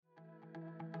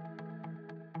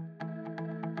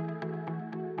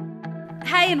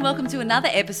Hey, and welcome to another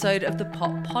episode of the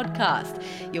Pop Podcast,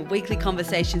 your weekly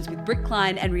conversations with Brit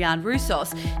and Rian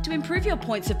Roussos to improve your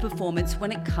points of performance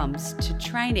when it comes to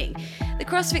training. The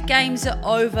CrossFit Games are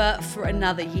over for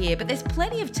another year, but there's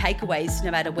plenty of takeaways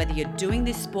no matter whether you're doing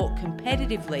this sport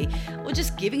competitively or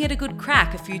just giving it a good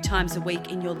crack a few times a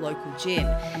week in your local gym.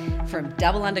 From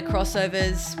double under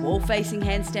crossovers, wall-facing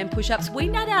handstand push-ups, we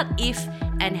nut out if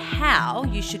and how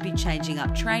you should be changing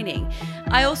up training.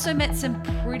 I also met some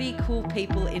pretty cool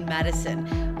people in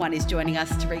Madison. One is joining us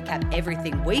to recap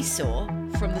everything we saw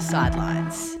from the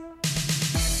sidelines.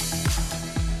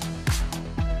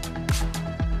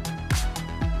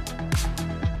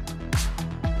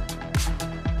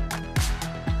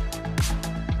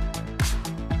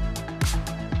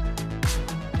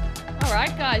 All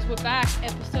right, guys, we're back.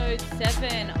 Episode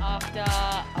 7 after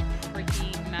a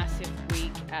pretty massive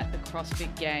week at the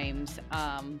CrossFit Games.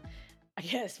 I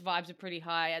guess vibes are pretty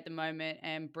high at the moment.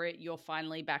 And Brit, you're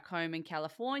finally back home in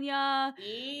California.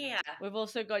 Yeah. We've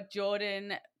also got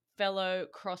Jordan, fellow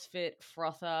CrossFit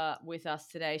frother, with us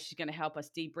today. She's going to help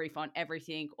us debrief on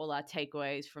everything, all our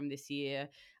takeaways from this year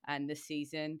and this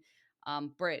season.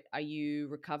 Brit, are you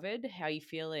recovered? How are you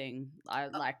feeling?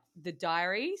 Like the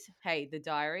diaries. Hey, the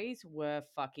diaries were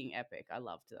fucking epic. I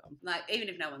loved them. Like, even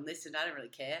if no one listened, I don't really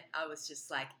care. I was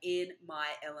just like in my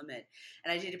element.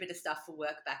 And I did a bit of stuff for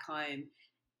work back home.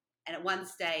 And at one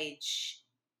stage,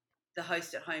 the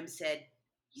host at home said,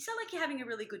 "You sound like you're having a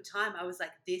really good time." I was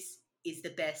like, this is the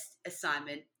best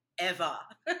assignment ever.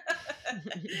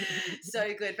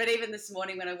 So good. But even this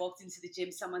morning when I walked into the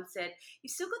gym, someone said,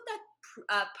 "You've still got that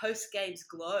post-games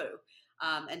glow."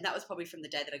 And that was probably from the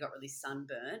day that I got really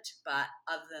sunburnt. But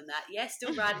other than that, yeah,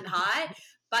 still riding high.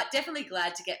 But definitely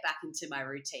glad to get back into my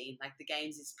routine. Like, the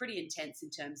Games is pretty intense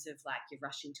in terms of like you're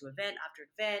rushing to event after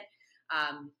event,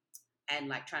 and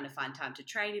like trying to find time to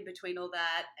train in between all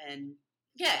that. And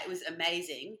yeah, it was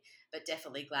amazing, but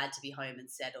definitely glad to be home and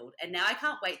settled. And now I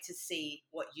can't wait to see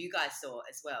what you guys saw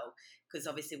as well, because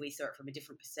obviously we saw it from a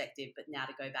different perspective, but now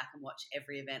to go back and watch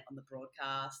every event on the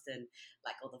broadcast and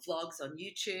like all the vlogs on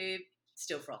YouTube,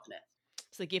 still frothing it.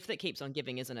 It's the gift that keeps on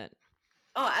giving, isn't it?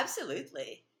 Oh,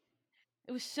 absolutely.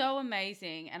 It was so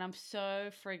amazing, and I'm so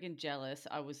friggin' jealous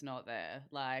I was not there.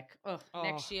 Like,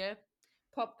 next year,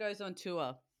 Pop goes on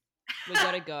tour. We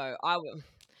gotta go. I will.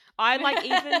 I like,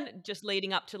 even just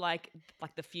leading up to like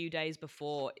the few days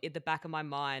before, in the back of my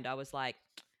mind, I was like,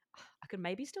 I could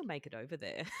maybe still make it over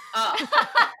there. Oh.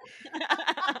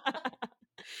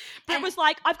 Brit was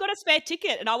like, I've got a spare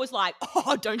ticket, and I was like,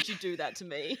 oh, don't you do that to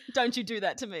me? Don't you do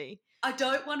that to me? I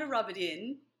don't want to rub it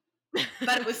in,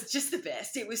 but it was just the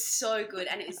best. It was so good,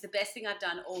 and it was the best thing I've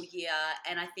done all year,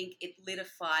 and I think it lit a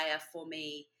fire for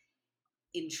me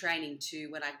in training too,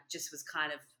 when I just was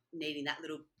kind of needing that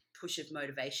little push of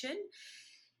motivation,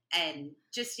 and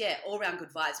just, yeah, all around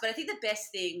good vibes. But I think the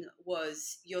best thing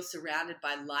was you're surrounded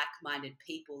by like-minded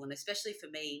people, and especially for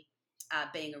me,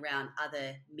 being around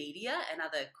other media and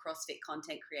other CrossFit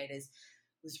content creators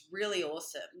was really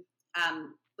awesome.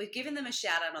 We've given them a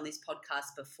shout out on this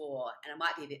podcast before, and I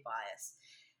might be a bit biased,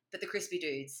 but the Crispy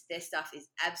Dudes, their stuff is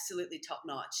absolutely top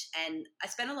notch. And I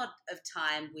spent a lot of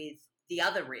time with the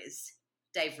other Riz,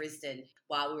 Dave Risdon,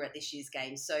 while we were at this year's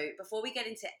game. So before we get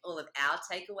into all of our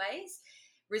takeaways,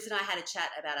 Riz and I had a chat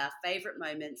about our favourite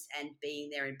moments and being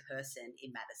there in person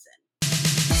in Madison.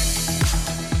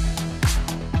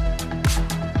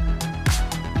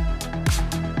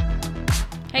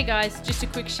 Hey guys, just a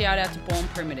quick shout out to Born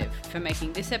Primitive for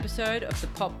making this episode of the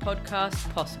Pop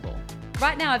Podcast possible.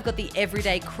 Right now I've got the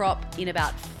everyday crop in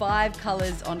about 5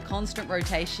 colours on constant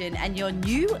rotation, and your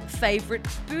new favourite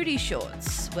booty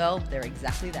shorts. Well, they're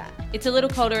exactly that. It's a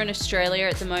little colder in Australia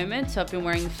at the moment, so I've been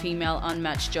wearing the female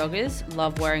unmatched joggers.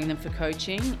 Love wearing them for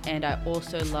coaching, and I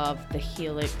also love the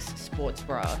Helix sports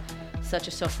bra. Such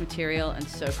a soft material and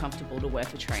so comfortable to wear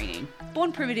for training.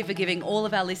 Born Primitive are giving all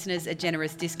of our listeners a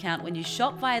generous discount when you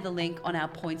shop via the link on our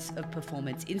Points of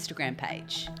Performance Instagram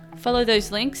page. Follow those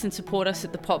links and support us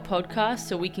at the Pop Podcast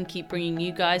so we can keep bringing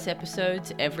you guys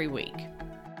episodes every week.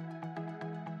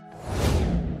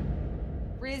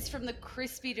 Riz from the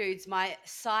Crispy Dudes, my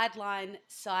sideline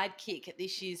sidekick at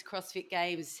this year's CrossFit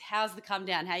Games. How's the come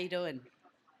down? How you doing?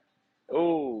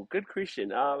 Oh, good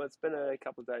question. It's been a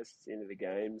couple of days since the end of the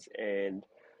games, and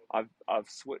I've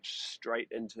switched straight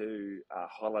into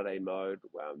holiday mode,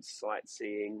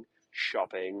 sightseeing,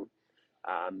 shopping,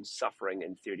 suffering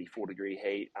in 34-degree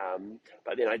heat.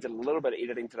 But then I did a little bit of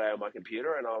editing today on my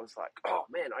computer, and I was like, oh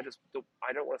man, I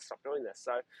don't want to stop doing this.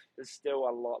 So there's still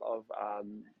a lot of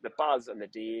the buzz and the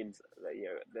DMs.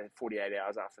 The 48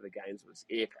 hours after the games was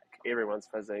epic. Everyone's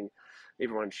fizzing,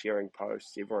 everyone's sharing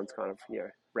posts, everyone's kind of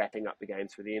wrapping up the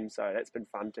games for them. So that's been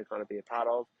fun to kind of be a part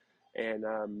of. And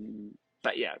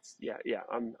but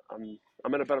I'm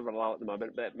in a bit of a lull at the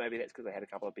moment, but maybe that's because I had a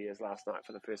couple of beers last night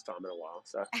for the first time in a while.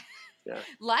 So, yeah.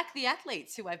 Like the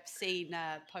athletes who I've seen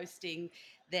posting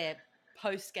their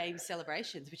post-game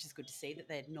celebrations, which is good to see that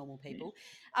they're normal people.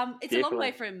 It's a long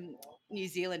way from New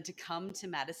Zealand to come to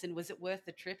Madison. Was it worth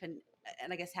the trip? And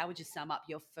I guess, how would you sum up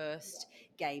your first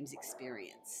games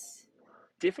experience?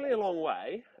 Definitely a long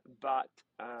way, but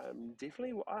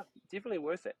definitely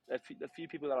worth it. A few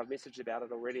people that I've messaged about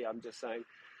it already, I'm just saying,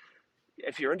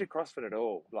 if you're into CrossFit at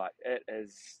all, like it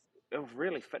is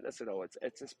really fitness at all.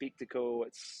 It's a spectacle.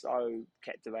 It's so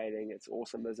captivating. It's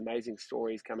awesome. There's amazing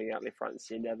stories coming out left, right, and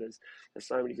centre. There's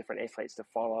so many different athletes to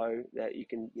follow that you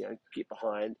can get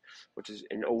behind, which is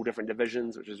in all different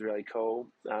divisions, which is really cool.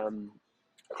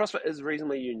 CrossFit is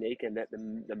reasonably unique in that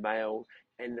the male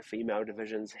and the female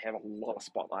divisions have a lot of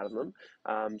spotlight on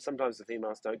them. Sometimes the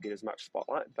females don't get as much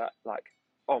spotlight, but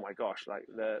oh my gosh,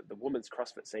 the women's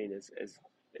CrossFit scene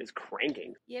is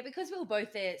cranking. Yeah, because we were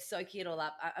both there soaking it all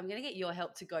up, I'm going to get your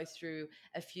help to go through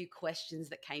a few questions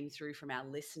that came through from our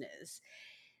listeners.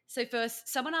 So first,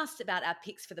 someone asked about our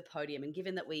picks for the podium, and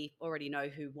given that we already know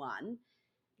who won,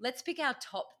 let's pick our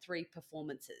top 3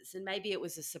 performances. And maybe it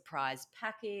was a surprise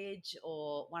package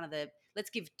or let's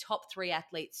give top 3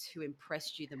 athletes who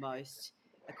impressed you the most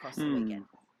across the weekend.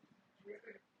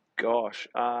 Gosh.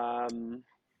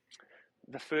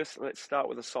 Let's start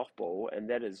with a softball, and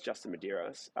that is Justin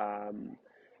Medeiros. I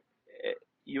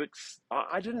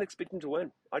didn't expect him to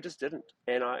win. I just didn't.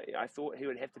 And I thought he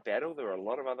would have to battle. There were a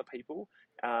lot of other people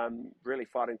really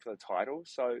fighting for the title.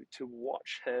 So to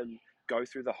watch him go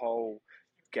through the whole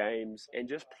games and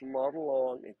just plod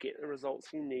along and get the results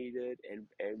he needed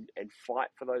and fight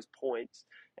for those points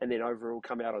and then overall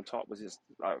come out on top was just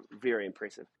very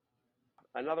impressive.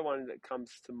 Another one that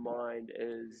comes to mind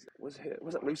was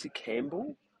it Lucy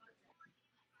Campbell?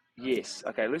 Yes.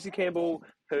 Okay, Lucy Campbell,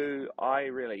 who I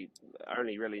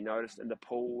only really noticed in the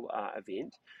pool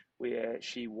event where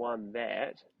she won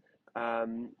that.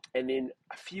 And then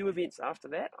a few events after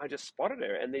that, I just spotted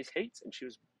her in these heats, and she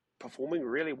was performing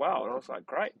really well. And I was like,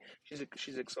 great, she's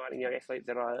an exciting young athlete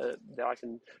that I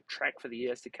can track for the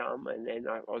years to come. And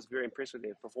I was very impressed with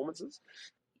their performances.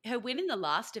 Her win in the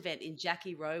last event in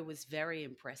Jackie Rowe was very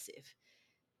impressive.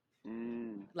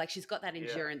 She's got that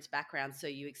endurance background, so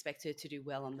you expect her to do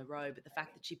well on the row, but the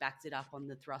fact that she backed it up on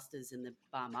the thrusters and the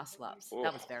bar muscle-ups,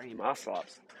 that was very impressive.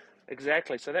 Muscle-ups,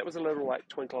 exactly. So that was a little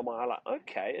twinkle in my eye,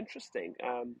 okay, interesting.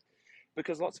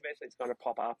 Because lots of athletes kind of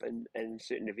pop up in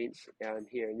certain events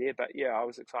here and there. But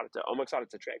I'm excited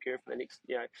to track her for the next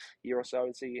year or so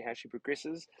and see how she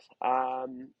progresses.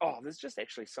 There's just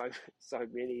actually so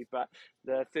many. But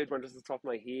the third one just at the top of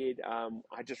my head,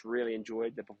 I just really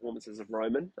enjoyed the performances of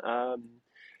Roman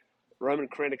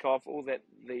Krenikov, all that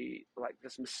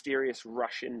this mysterious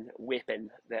Russian weapon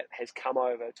that has come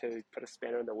over to put a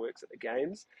spanner in the works at the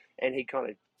games, and he kind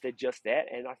of did just that,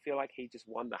 and I feel like he just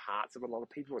won the hearts of a lot of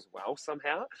people as well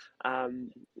somehow,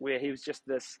 where he was just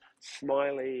this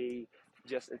smiley,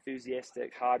 just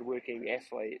enthusiastic, hardworking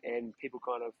athlete, and people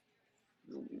kind of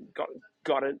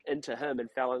got into him and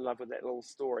fell in love with that little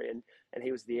story, and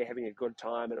he was there having a good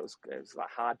time, and it was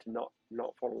hard to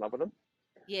not fall in love with him.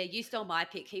 Yeah, you stole my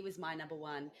pick. He was my number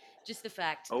one. Just the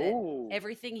fact that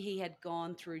everything he had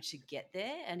gone through to get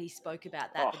there, and he spoke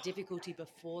about that, the difficulty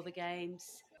before the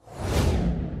games.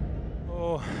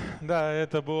 Да,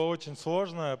 это было очень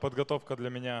сложная подготовка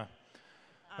для меня.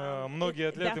 Многие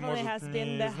атлеты, может,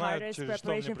 не знают, через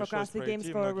что мне пришлось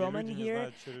пройти, многие люди не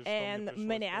знают, через что мне And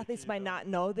many athletes might not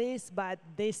know this, but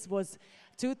this was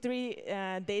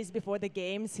 2-3 days before the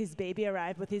games. His baby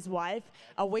arrived with his wife.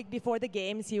 A week before the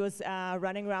games, he was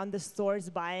running around the stores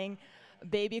buying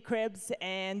baby cribs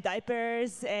and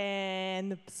diapers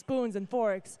and spoons and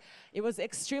forks. It was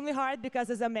extremely hard because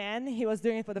as a man, he was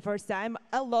doing it for the first time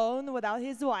alone without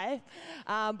his wife.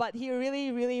 But he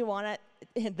really, really wanted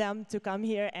them to come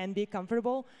here and be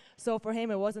comfortable. So for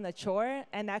him, it wasn't a chore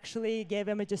and actually gave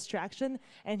him a distraction.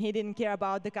 And he didn't care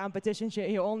about the competition.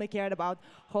 He only cared about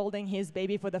holding his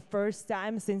baby for the first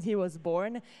time since he was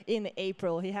born in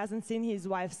April. He hasn't seen his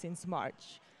wife since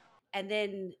March. And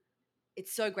then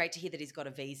it's so great to hear that he's got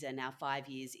a visa now, 5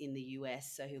 years in the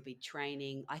US. So he'll be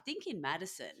training, I think, in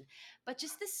Madison. But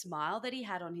just the smile that he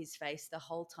had on his face the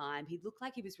whole time, he looked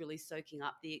like he was really soaking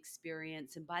up the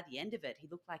experience. And by the end of it, he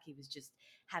looked like he was just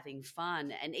having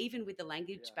fun. And even with the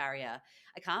language barrier,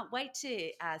 I can't wait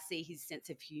to see his sense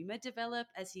of humor develop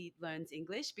as he learns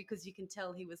English, because you can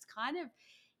tell he was kind of,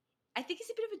 I think he's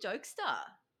a bit of a jokester.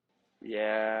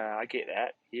 Yeah, I get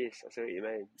that. Yes, I see what you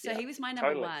mean. So he was my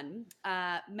number one.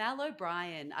 Mal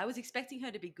O'Brien, I was expecting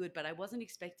her to be good, but I wasn't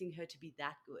expecting her to be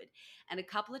that good. And a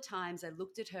couple of times I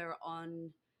looked at her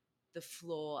on the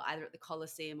floor, either at the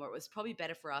Coliseum, or it was probably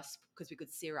better for us because we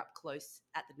could see her up close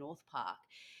at the North Park.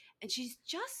 And she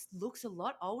just looks a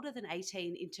lot older than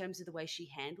 18 in terms of the way she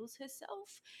handles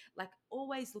herself. Like,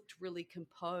 always looked really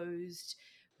composed,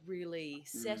 really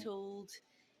settled.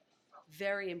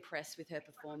 Very impressed with her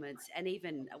performance, and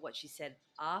even what she said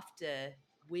after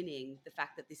winning, the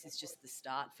fact that this is just the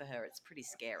start for her, it's pretty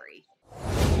scary.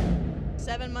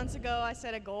 7 months ago, I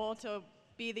set a goal to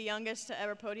be the youngest to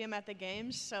ever podium at the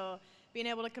Games, so being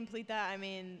able to complete that, I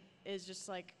mean, is just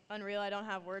like unreal. I don't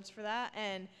have words for that,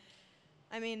 and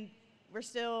I mean, we're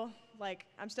still like,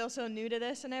 I'm still so new to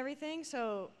this and everything,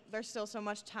 so there's still so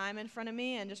much time in front of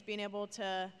me, and just being able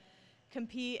to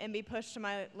compete and be pushed to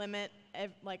my limit,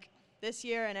 like this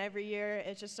year and every year,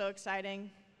 it's just so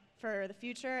exciting for the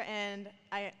future, and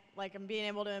I'm being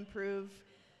able to improve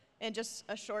in just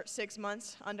a short 6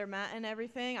 months under Matt and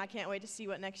everything. I can't wait to see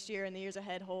what next year and the years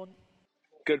ahead hold.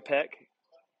 Good pick.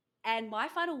 And my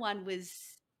final one was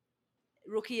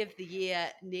Rookie of the Year,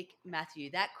 Nick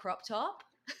Matthew. That crop top,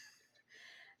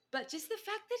 but just the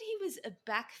fact that he was a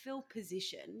backfill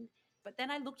position, but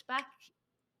then I looked back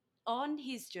on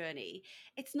his journey,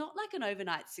 it's not like an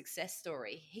overnight success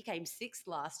story. He came 6th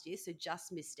last year, so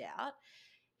just missed out.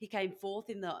 He came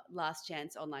 4th in the last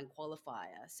chance online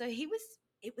qualifier. So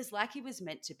it was like he was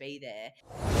meant to be there.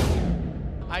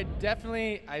 I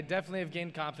definitely have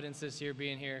gained confidence this year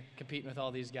being here, competing with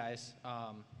all these guys.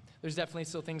 There's definitely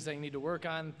still things I need to work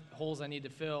on, holes I need to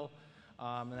fill,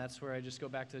 and that's where I just go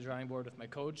back to the drawing board with my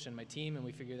coach and my team, and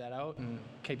we figure that out and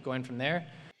keep going from there.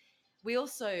 We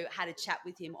also had a chat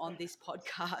with him on this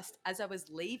podcast. As I was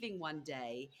leaving one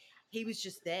day, he was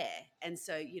just there. And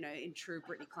so, in true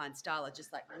Brittany Klein style, I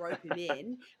just like rope him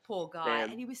in, poor guy.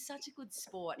 And he was such a good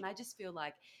sport. And I just feel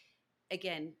like,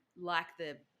 again, like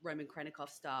the Roman Krennikov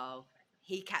style,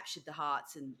 he captured the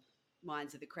hearts and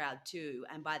minds of the crowd too.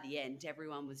 And by the end,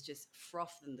 everyone was just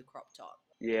frothing the crop top.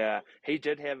 Yeah, he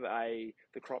did have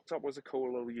the crop top was a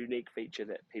cool little unique feature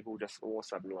that people just all of a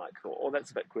sudden like thought, oh,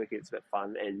 that's a bit quirky, it's a bit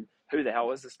fun, and who the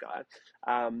hell is this guy?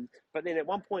 But then at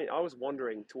one point I was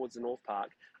wandering towards the North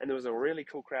Park, and there was a really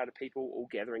cool crowd of people all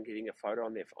gathering, getting a photo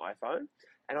on their iPhone,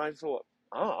 and I thought,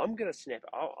 oh, I'm going to snap,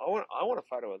 I want a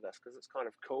photo of this because it's kind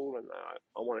of cool, and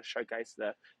I want to showcase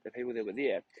the people that were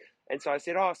there. And so I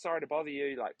said, oh, sorry to bother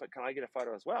you, but can I get a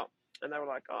photo as well? And they were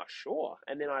like, oh, sure.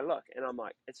 And then I look, and I'm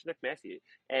like, it's Nick Matthew.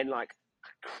 And a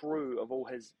crew of all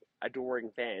his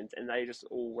adoring fans, and they just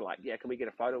all were like, yeah, can we get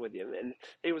a photo with you? And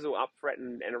he was all up for it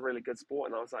and a really good sport.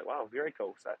 And I was like, wow, very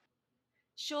cool. So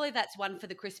surely that's one for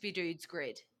the Crispy Dudes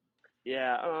grid.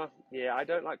 Yeah, I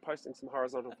don't like posting some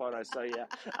horizontal photos. So yeah,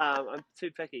 I'm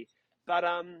too picky. But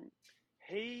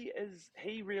he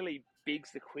really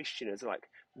begs the question is like,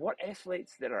 what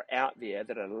athletes that are out there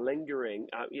that are lingering,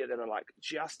 that are like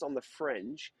just on the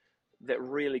fringe, that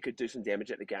really could do some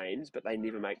damage at the Games, but they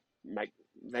never make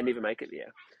it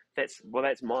there. That's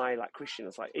my question.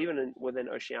 It's like even within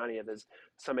Oceania, there's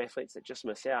some athletes that just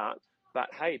miss out.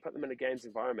 But hey, put them in a Games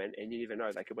environment, and you never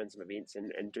know, they could win some events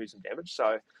and do some damage.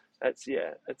 So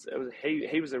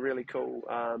he was a really cool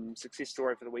success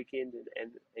story for the weekend,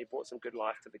 and he brought some good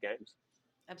life to the Games.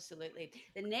 Absolutely.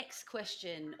 The next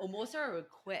question, or more so a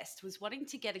request, was wanting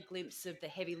to get a glimpse of the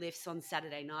heavy lifts on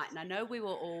Saturday night. And I know we were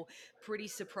all pretty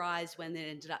surprised when it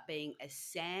ended up being a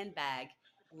sandbag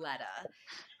ladder.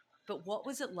 But what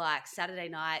was it like Saturday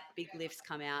night, big lifts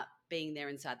come out, being there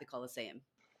inside the Coliseum?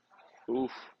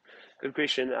 Oof, good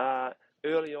question.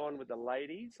 Early on with the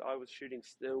ladies, I was shooting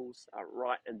stills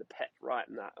right in the pit, right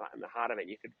in the heart of it.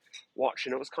 You could watch,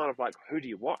 and it was kind of like, who do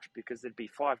you watch? Because there'd be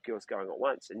 5 girls going at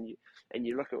once, and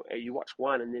you watch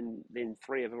one, and then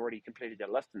 3 have already completed their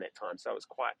lift in that time. So it was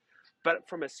quite. But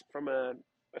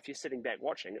if you're sitting back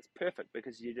watching, it's perfect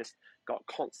because you just got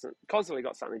constantly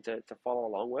got something to follow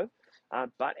along with.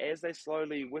 But as they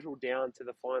slowly whittled down to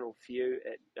the final few,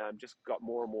 it just got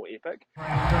more and more epic.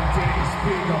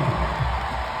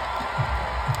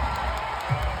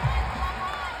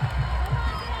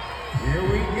 Here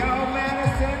we go,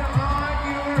 Madison, on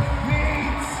your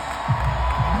feet.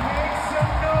 Make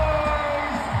some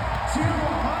noise.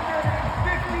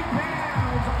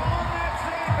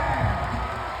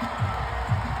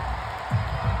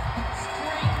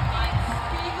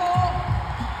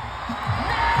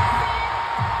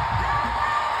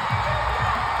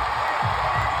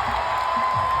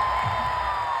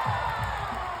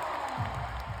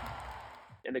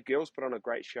 girls put on a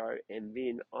great show, and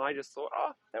then I just thought,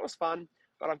 oh, that was fun.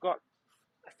 But I've got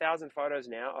 1,000 photos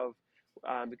now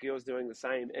of the girls doing the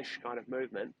same-ish kind of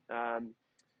movement.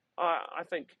 I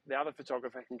think the other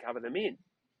photographer can cover the men.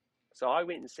 So I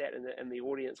went and sat in the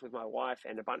audience with my wife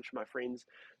and a bunch of my friends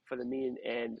for the men,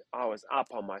 and I was up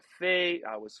on my feet.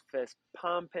 I was fist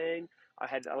pumping. I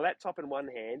had a laptop in one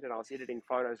hand, and I was editing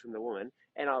photos from the women,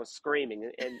 and I was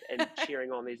screaming and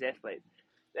cheering on these athletes.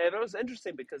 And it was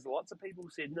interesting because lots of people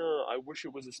said, no, I wish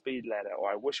it was a speed ladder,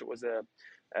 or I wish it was a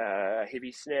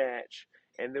heavy snatch.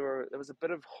 And there was a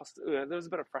bit of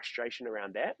frustration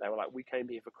around that. They were like, we came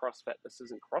here for CrossFit. This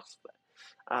isn't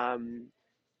CrossFit.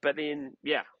 But then,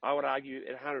 yeah, I would argue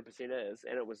it 100% is,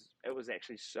 and it was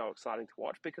actually so exciting to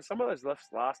watch because some of those lifts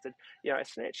lasted, a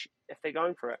snatch, if they're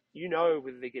going for it,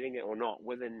 whether they're getting it or not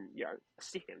within, a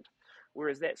second.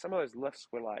 Whereas some of those lifts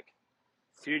were like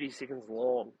 30 seconds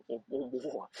long or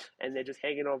more, and they're just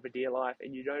hanging on for dear life,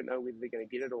 and you don't know whether they're going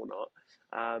to get it or not.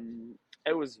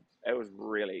 It was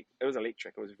electric.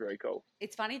 It was very cool.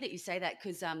 It's funny that you say that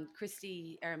because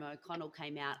Christy Erima O'Connell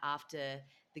came out after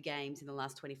the games in the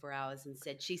last 24 hours and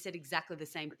she said exactly the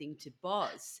same thing to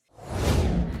Boz.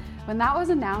 When that was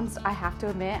announced, I have to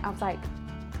admit, I was like,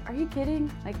 are you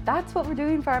kidding? Like, that's what we're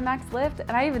doing for our max lift?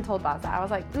 And I even told Boz that. I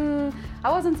was like,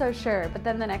 I wasn't so sure. But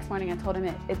then the next morning I told him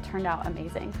it turned out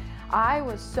amazing. I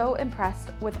was so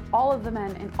impressed with all of the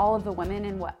men and all of the women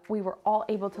and what we were all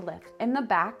able to lift. In the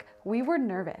back, we were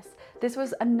nervous. This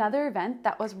was another event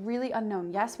that was really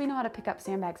unknown. Yes, we know how to pick up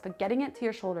sandbags, but getting it to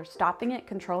your shoulder, stopping it,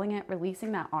 controlling it,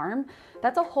 releasing that arm,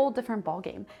 that's a whole different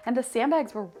ballgame. And the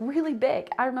sandbags were really big.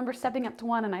 I remember stepping up to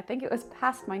one and I think it was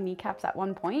past my kneecaps at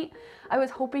one point. I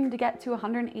was hoping to get to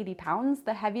 180 pounds.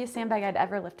 The heaviest sandbag I'd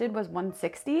ever lifted was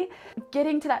 160.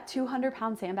 Getting to that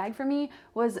 200-pound sandbag for me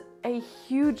was a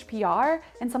huge PR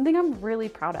and something I'm really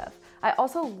proud of. I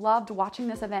also loved watching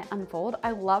this event unfold.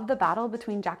 I loved the battle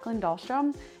between Jacqueline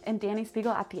Dahlstrom and Danny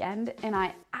Spiegel at the end, and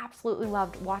I absolutely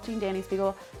loved watching Danny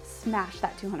Spiegel smash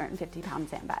that 250-pound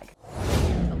sandbag.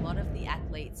 A lot of the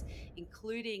athletes,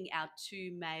 including our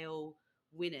two male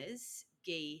winners,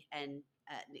 Guy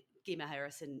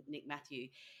Maheras and Nick Matthew,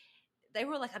 they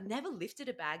were like, I've never lifted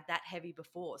a bag that heavy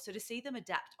before. So to see them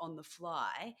adapt on the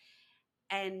fly,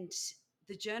 and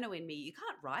the journo in me, you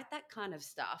can't write that kind of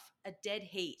stuff. A dead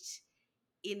heat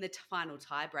in the final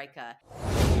tiebreaker.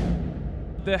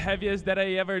 The heaviest that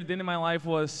I ever did in my life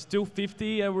was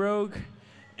 250 at Rogue,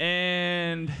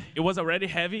 and it was already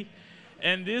heavy.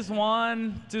 And this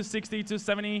one, 260,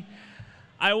 270,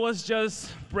 I was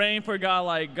just praying for God,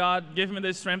 like, God, give me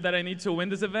the strength that I need to win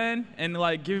this event, and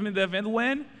like, give me the event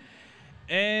win.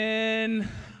 And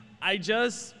I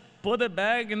just put the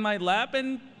bag in my lap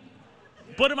and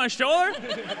put it on my shoulder.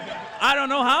 I don't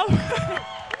know how.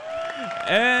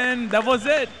 And that was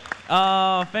it.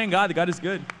 Thank God. God is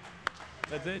good.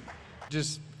 That's it.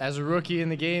 Just as a rookie in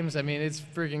the games, I mean, it's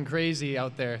freaking crazy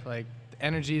out there. Like, the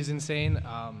energy is insane.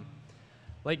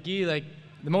 Like Guy, like,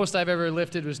 the most I've ever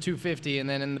lifted was 250, and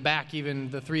then in the back, even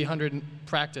the 300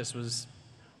 practice was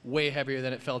way heavier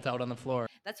than it felt out on the floor.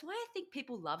 That's why I think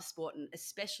people love sport, and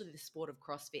especially the sport of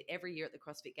CrossFit, every year at the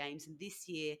CrossFit Games, and this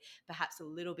year perhaps a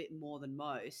little bit more than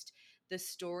most. The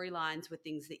storylines were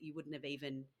things that you wouldn't have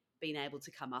even been able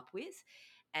to come up with,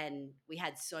 and we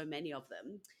had so many of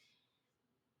them.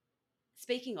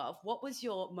 Speaking of, what was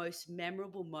your most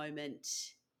memorable moment,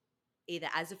 either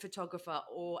as a photographer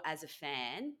or as a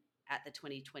fan, at the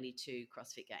 2022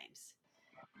 CrossFit Games?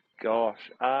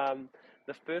 Gosh,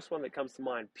 the first one that comes to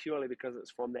mind, purely because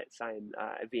it's from that same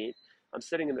event, I'm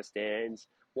sitting in the stands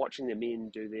watching the men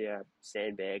do their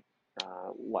sandbag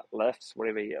lifts,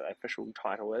 whatever the official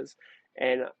title is,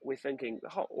 and we're thinking,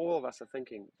 all of us are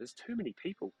thinking, there's too many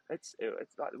people. It's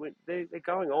like they're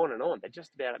going on and on. They're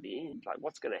just about at the end. Like,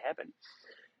 what's going to happen?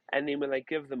 And then when they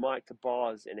give the mic to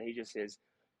Boz and he just says,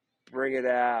 bring it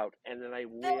out, and then they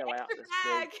wheel out this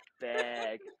big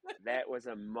bag. That was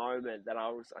a moment that I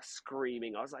was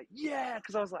screaming. I was like, yeah,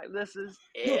 because I was like, this is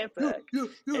epic.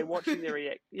 And watching their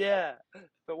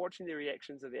watching the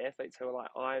reactions of the athletes who are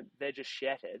like, they're just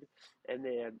shattered, and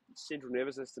their central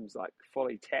nervous system's like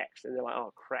fully taxed, and they're like,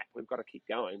 oh crap, we've got to keep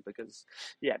going because,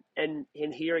 and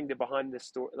hearing the behind the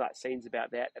story, like scenes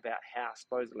about how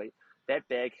supposedly that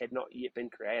bag had not yet been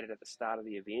created at the start of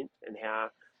the event, and how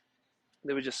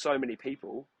there were just so many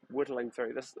people whittling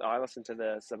through this. I listened to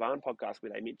the Savan podcast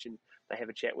where they have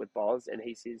a chat with Boz, and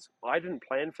he says, I didn't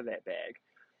plan for that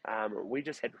bag. We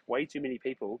just had way too many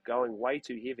people going way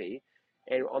too heavy.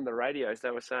 And on the radios,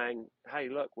 they were saying, hey,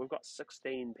 look, we've got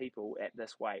 16 people at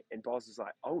this weight. And Boz is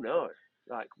like, oh no,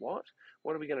 like, what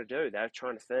are we going to do? They're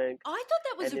trying to think. I thought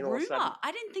that was And a then all of a rumor. sudden,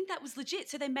 I didn't think that was legit.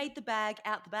 So they made the bag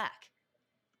out the back.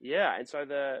 yeah, and so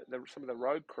some of the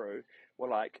road crew were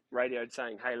like radioed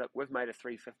saying, "Hey, look, we've made a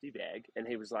 350 bag," and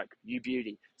he was like, "You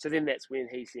beauty." So then that's when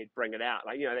he said, "Bring it out."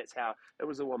 Like, you know, that's how it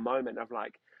was. A one moment of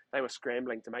like they were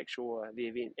scrambling to make sure the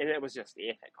event, and it was just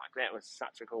epic. Like that was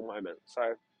such a cool moment.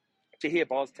 So to hear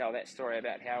Boz tell that story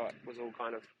about how it was all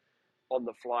kind of on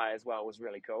the fly as well was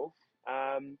really cool.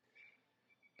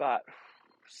 But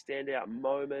standout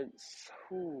moments.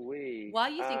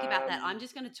 While you think about that, I'm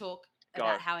just going to talk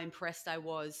about how impressed I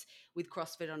was with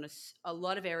CrossFit on a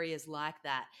lot of areas like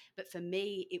that. But for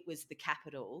me, it was the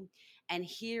capital, and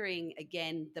hearing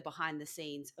again the behind the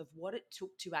scenes of what it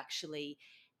took to actually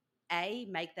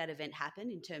make that event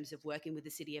happen in terms of working with the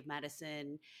city of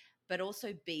Madison, but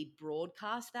also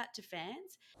broadcast that to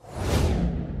fans.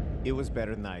 It was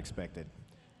better than I expected.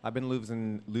 I've been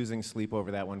losing sleep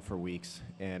over that one for weeks,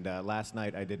 and last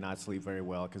night I did not sleep very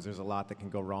well because there's a lot that can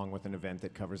go wrong with an event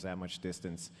that covers that much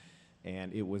distance,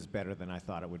 and it was better than I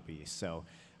thought it would be. So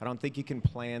I don't think you can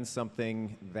plan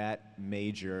something that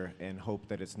major and hope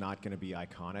that it's not going to be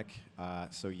iconic.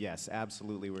 So yes,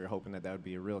 absolutely, we were hoping that would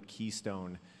be a real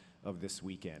keystone of this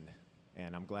weekend,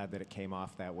 and I'm glad that it came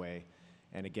off that way.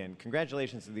 And again,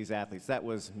 congratulations to these athletes. That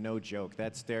was no joke.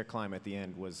 That stair climb at the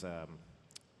end was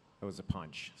it was a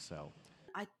punch. So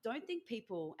I don't think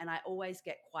people, and I always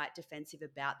get quite defensive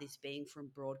about this being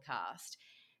from broadcast,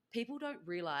 people don't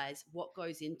realize what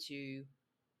goes into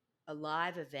a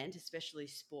live event, especially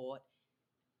sport,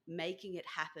 making it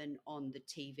happen on the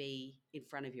TV in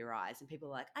front of your eyes. And people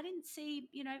are like, I didn't see,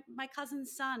 my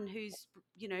cousin's son who's,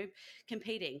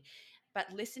 competing. But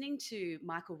listening to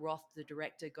Michael Roth, the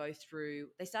director, go through,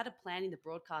 they started planning the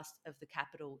broadcast of the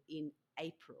Capitol in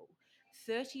April.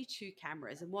 32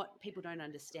 cameras. And what people don't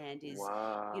understand is,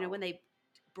 when they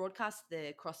broadcast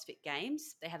the CrossFit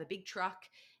Games, they have a big truck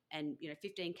and,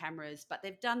 15 cameras, but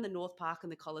they've done the North Park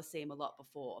and the Coliseum a lot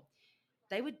before.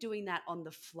 They were doing that on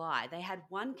the fly. They had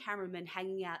one cameraman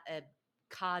hanging out a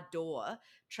car door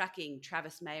tracking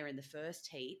Travis Mayer in the first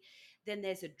heat. Then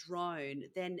there's a drone.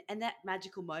 And that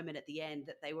magical moment at the end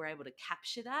that they were able to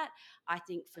capture that, I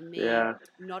think for me,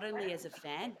 not only as a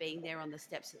fan, being there on the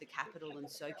steps of the Capitol and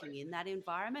soaking in that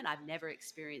environment, I've never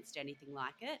experienced anything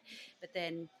like it. But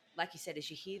then, like you said, as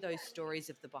you hear those stories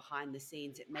of the behind the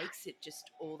scenes, it makes it just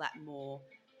all that more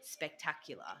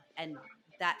spectacular. And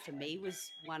that for me was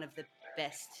one of the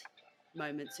best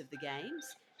moments of the games.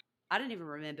 I don't even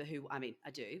remember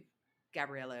I do.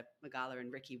 Gabriella Magala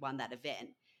and Ricky won that event,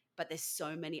 but there's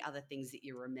so many other things that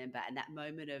you remember. And that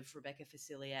moment of Rebecca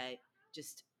Facilier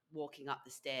just walking up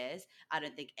the stairs, I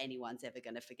don't think anyone's ever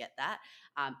going to forget that.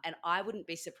 And I wouldn't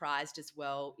be surprised as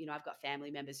well. I've got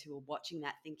family members who are watching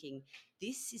that thinking,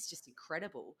 this is just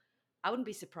incredible. I wouldn't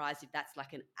be surprised if that's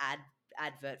like an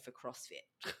advert for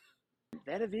CrossFit.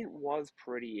 That event was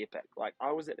pretty epic. Like,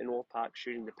 I was at the North Park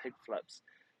shooting the pig flips,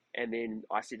 and then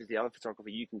I said to the other photographer,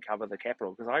 you can cover the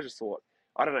Capitol, because I just thought,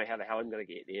 I don't know how the hell I'm going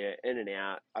to get there, in and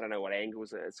out. I don't know what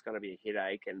angles it's going to be a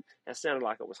headache, and it sounded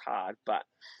like it was hard, but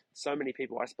so many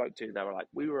people I spoke to, they were like,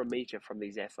 we were a meter from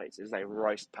these athletes as they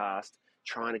raced past,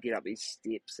 trying to get up these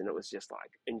steps, and it was just like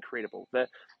incredible.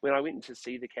 When I went to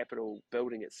see the Capitol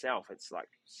building itself, it's like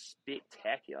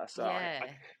spectacular. So yeah.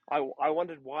 I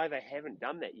wondered why they haven't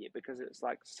done that yet, because it's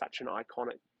like such an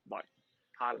iconic like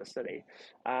part of the city.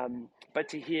 But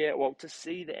to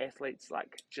see the athletes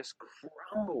like just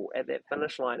crumble at that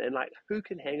finish line, and like who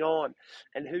can hang on,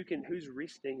 and who's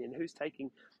resting, and who's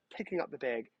picking up the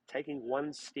bag, taking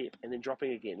one step and then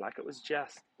dropping again. Like it was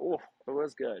just, it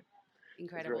was good.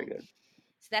 Incredible. It was very good.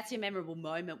 So that's your memorable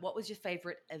moment. What was your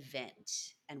favorite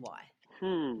event and why?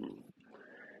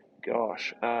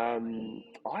 Gosh,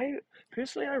 I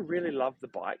personally really love the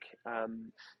bike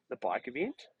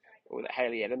event, or that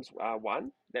Hayley Adams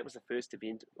won. That was the first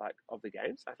event of the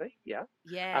games, I think. Yeah.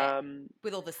 Yeah.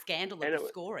 With all the scandal of the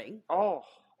scoring. Oh,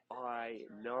 I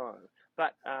know.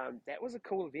 But that was a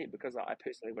cool event, because I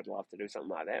personally would love to do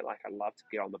something like that. Like, I love to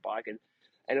get on the bike, and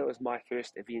it was my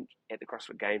first event at the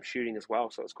CrossFit Games shooting as well.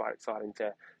 So it was quite exciting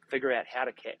to figure out how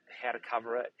to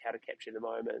cover it, how to capture the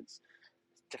moments,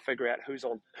 to figure out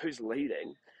who's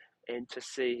leading, and to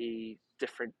see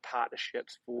different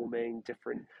partnerships forming,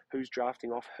 who's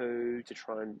drafting off who to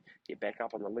try and get back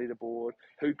up on the leaderboard,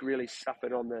 who really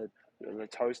suffered on the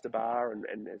toaster bar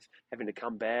and is having to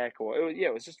come back,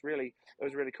 it was a really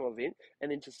cool event.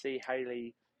 And then to see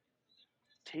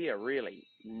Tia really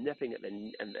nipping at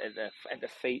the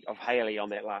feet of Hayley on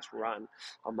that last run,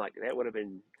 I'm like, that would have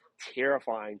been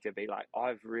terrifying to be like,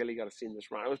 I've really got to send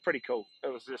this run. It was pretty cool.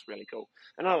 It was just really cool.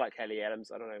 And I like Haley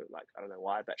Adams. I don't know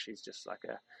why, but she's just like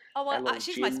Oh, a well, little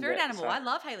she's my gem spirit that, animal. so, I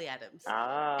love Haley Adams.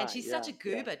 And she's such a yeah.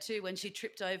 goober too when she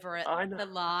tripped over at I know. the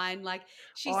line. Like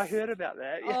she's I heard about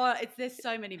that. Yeah. there's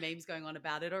so many memes going on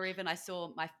about it. Or even I saw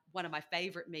one of my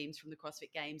favorite memes from the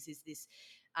CrossFit Games is this.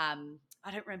 I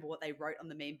don't remember what they wrote on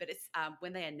the meme, but it's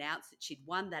when they announced that she'd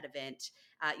won that event,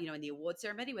 in the award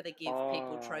ceremony where they give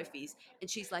people trophies, and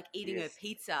she's like eating her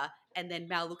pizza, and then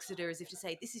Mal looks at her as if to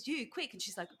say, "This is you, quick!" And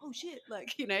she's like, "Oh shit!"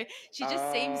 Like she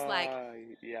just seems like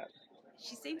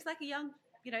she seems like a young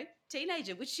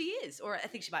teenager, which she is, or I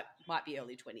think she might be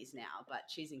early 20s now, but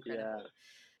she's incredible. Yeah.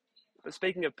 But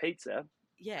speaking of pizza,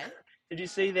 yeah, did you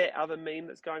see that other meme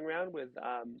that's going around with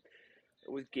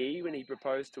Guy when he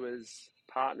proposed to his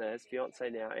partner, his fiance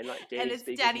now, and like Danny and it's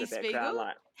Spiegel's Danny in the Spiegel. background,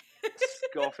 like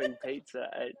scoffing pizza.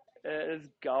 It is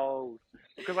gold.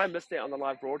 Because I missed it on the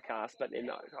live broadcast, but then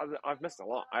I've missed a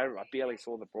lot. I barely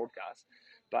saw the broadcast,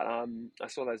 but I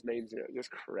saw those memes and it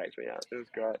just cracked me up. It was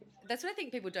great. That's what I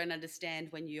think people don't understand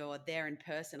when you're there in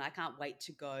person. I can't wait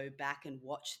to go back and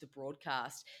watch the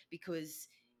broadcast because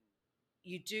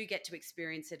you do get to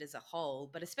experience it as a whole,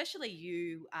 but especially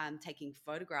you taking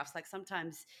photographs. Like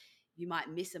sometimes you might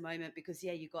miss a moment because,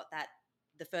 you got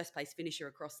the first place finisher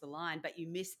across the line, but you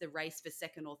miss the race for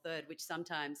second or third, which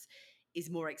sometimes is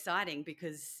more exciting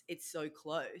because it's so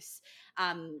close.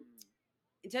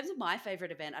 In terms of my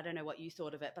favorite event, I don't know what you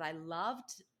thought of it, but I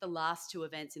loved the last two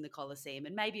events in the Coliseum.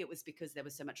 And maybe it was because there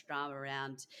was so much drama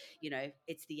around,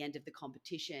 it's the end of the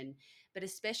competition, but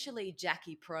especially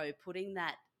Jackie Pro putting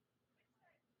that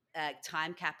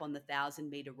time cap on the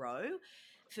 1,000-meter row.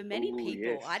 For many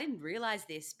people, yes. I didn't realize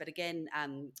this, but again,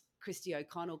 Christy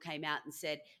O'Connell came out and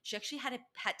said she actually had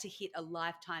to hit a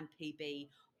lifetime PB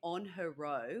on her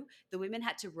row. The women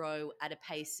had to row at a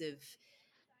pace of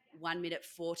 1 minute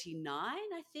 49,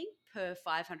 I think, per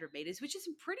 500 meters, which is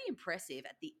pretty impressive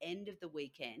at the end of the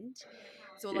weekend.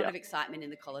 So a lot of excitement in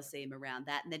the Coliseum around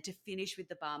that. And then to finish with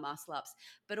the bar muscle ups,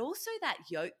 but also that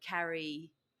yoke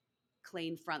carry,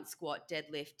 clean front squat,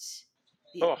 deadlift,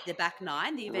 the back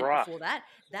nine, the event before that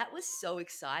was so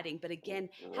exciting. But again,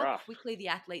 how quickly the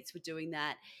athletes were doing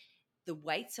that, the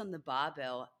weights on the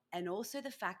barbell, and also the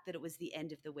fact that it was the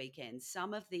end of the weekend.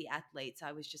 Some of the athletes,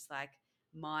 I was just like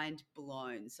mind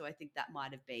blown. So I think that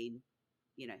might have been,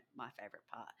 my favorite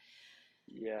part.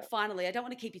 Yeah. Finally, I don't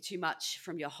want to keep you too much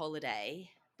from your holiday,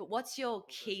 but what's your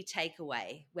key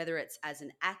takeaway, whether it's as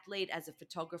an athlete, as a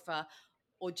photographer,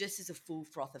 or just as a full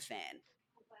frother fan?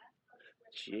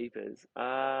 Jeepers.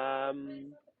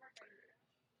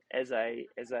 As a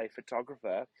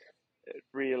photographer, it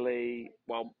really,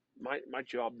 well, my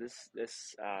job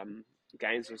this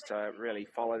games was to really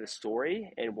follow the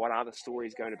story and what are the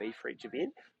stories going to be for each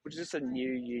event, which is just a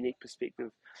new, unique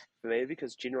perspective for me,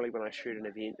 because generally when I shoot an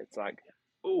event, it's like,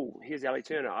 oh, here's Ellie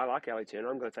Turner. I like Ellie Turner.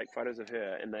 I'm going to take photos of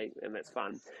her, and that's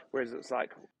fun. Whereas it's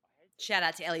like, shout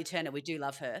out to Ellie Turner. We do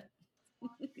love her.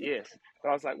 yes, but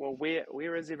I was like, well,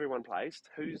 where is everyone placed?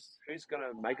 Who's going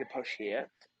to make a push here?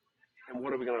 And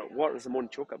what is the morning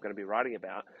chalk up going to be writing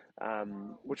about?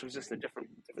 Which was just a different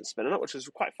spin on it, which was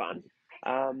quite fun.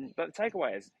 But the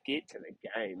takeaway is get to the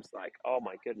games. Like, oh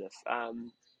my goodness,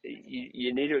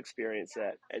 you need to experience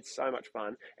it. It's so much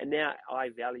fun. And now I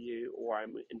value, or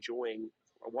I'm enjoying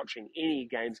watching any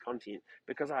games content,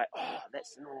 because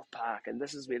that's the North Park, and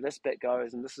this is where this bit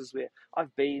goes, and this is where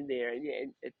I've been there, and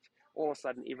and it all of a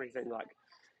sudden everything, like,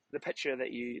 the picture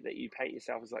that you paint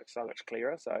yourself is like so much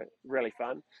clearer. So really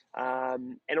fun,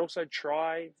 and also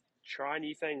try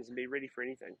new things and be ready for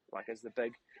anything. Like as the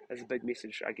big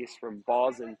message, I guess, from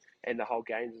Boz and the whole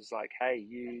games is like, hey,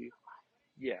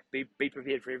 be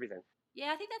prepared for everything.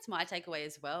 Yeah, I think that's my takeaway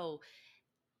as well.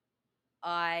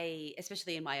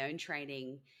 Especially in my own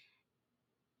training,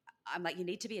 I'm like, you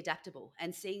need to be adaptable,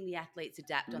 and seeing the athletes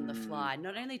adapt on the fly,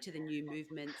 not only to the new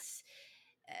movements,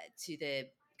 to the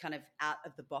kind of out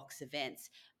of the box events,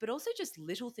 but also just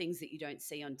little things that you don't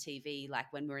see on TV.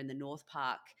 Like when we're in the North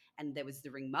Park and there was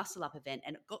the ring muscle up event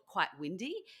and it got quite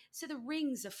windy. So the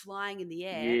rings are flying in the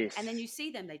air, Yes. and then you see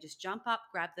them, they just jump up,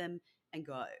 grab them and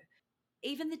go.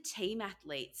 Even the team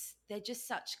athletes, they're just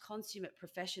such consummate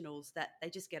professionals that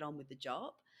they just get on with the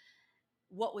job.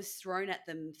 What was thrown at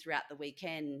them throughout the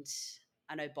weekend,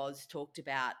 I know Boz talked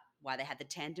about why they had the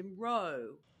tandem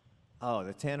row. Oh,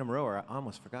 the tandem rower, I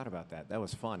almost forgot about that. That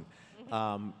was fun.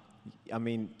 I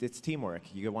mean, it's teamwork.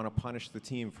 You want to punish the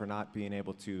team for not being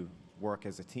able to work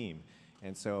as a team.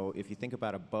 And so if you think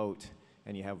about a boat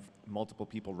and you have multiple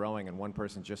people rowing and one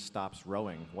person just stops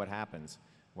rowing, what happens?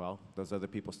 well, those other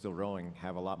people still rowing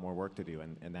have a lot more work to do,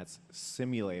 and that's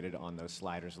simulated on those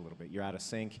sliders a little bit. You're out of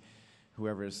sync.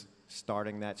 Whoever's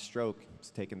starting that stroke is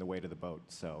taking the weight of the boat,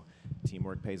 so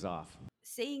teamwork pays off.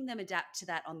 Seeing them adapt to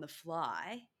that on the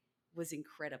fly was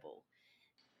incredible.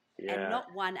 And Yeah.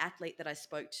 not one athlete that I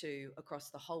spoke to across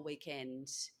the whole weekend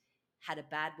had a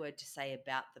bad word to say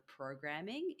about the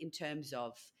programming in terms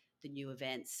of the new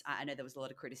events. I know there was a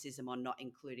lot of criticism on not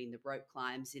including the rope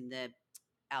climbs in the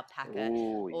alpaca,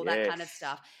 Ooh, all that kind of yes.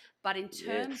 stuff. But in Yes.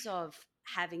 terms of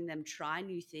having them try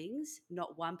new things,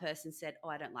 not one person said, oh,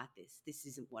 I don't like this. This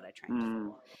isn't what I trained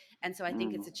for. And so I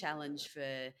think it's a challenge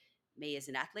for me as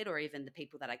an athlete, or even the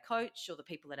people that I coach or the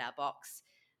people at our box.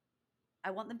 I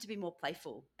want them to be more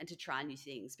playful and to try new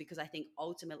things, because I think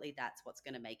ultimately that's what's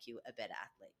going to make you a better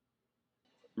athlete.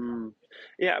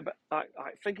 Yeah, but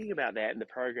thinking about that and the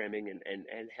programming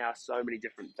and how so many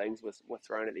different things were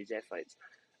thrown at these athletes,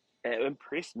 it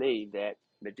impressed me that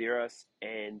Medeiros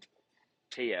and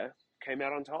Tia came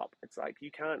out on top. It's like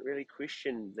you can't really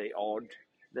question the odd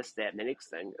this, that, and the next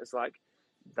thing. It's like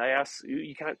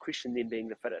you can't question them being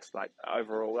the fittest. Like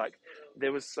overall, like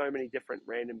there was so many different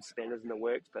random spanners in the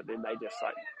works, but then they just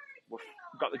like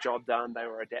got the job done. They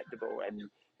were adaptable and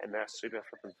they're super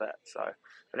flipping fit. So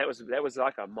that was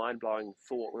like a mind blowing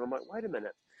thought. When I'm like, wait a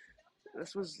minute.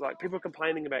 This was like people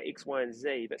complaining about X, Y, and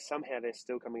Z, but somehow they're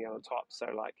still coming out on top. So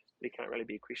like there can't really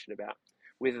be a question about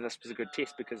whether this was a good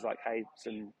test, because like Hayes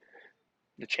and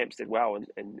the champs did well,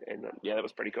 and yeah, that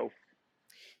was pretty cool.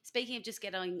 Speaking of just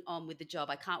getting on with the job,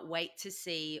 I can't wait to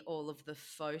see all of the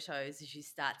photos as you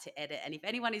start to edit. And if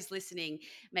anyone is listening,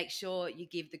 make sure you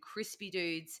give the Crispy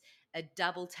Dudes a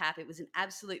double tap. It was an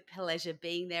absolute pleasure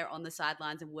being there on the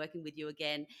sidelines and working with you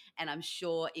again. And I'm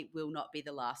sure it will not be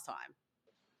the last time.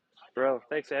 Bro,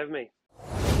 thanks for having me.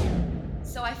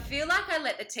 So I feel like I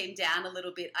let the team down a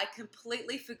little bit. I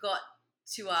completely forgot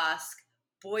to ask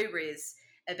Boy Riz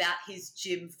about his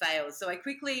gym fails. So I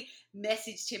quickly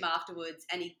messaged him afterwards,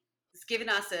 and he's given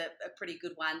us a pretty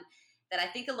good one that I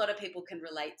think a lot of people can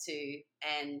relate to.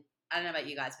 And I don't know about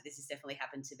you guys, but this has definitely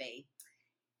happened to me.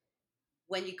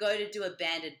 When you go to do a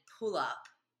banded pull-up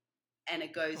and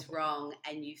it goes wrong,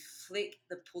 and you flick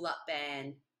the pull-up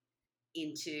band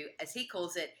into, as he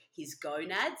calls it, his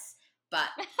gonads, but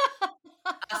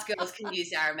us girls can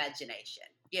use our imagination,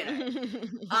 you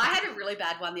know. I had a really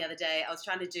bad one the other day. I was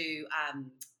trying to do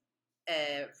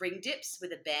ring dips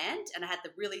with a band, and I had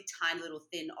the really tiny little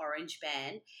thin orange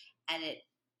band, and it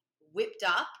whipped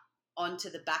up onto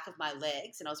the back of my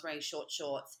legs, and I was wearing short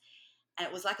shorts, and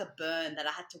it was like a burn that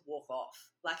I had to walk off.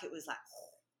 Like it was like,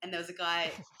 and there was a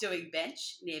guy doing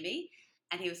bench near me,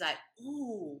 and he was like,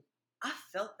 ooh, I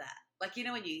felt that. Like, you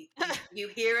know, when you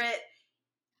hear it,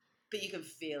 but you can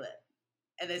feel it.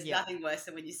 And there's nothing worse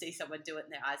than when you see someone do it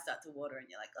and their eyes start to water and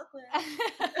you're like, oh,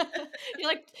 well. You're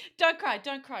like, don't cry,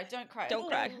 don't cry, don't cry. Don't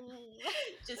cry.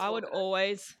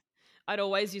 I'd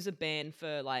always use a band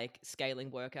for like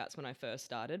scaling workouts when I first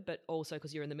started, but also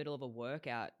because you're in the middle of a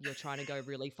workout, you're trying to go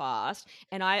really fast.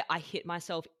 And I hit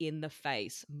myself in the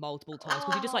face multiple times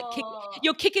because you're just like,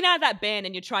 you're kicking out of that band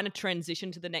and you're trying to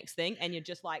transition to the next thing. And you're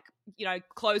just like, you know,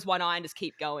 close one eye and just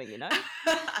keep going, you know?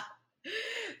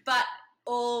 But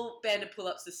all banded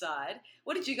pull-ups aside,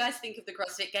 what did you guys think of the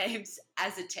CrossFit Games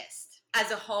as a test,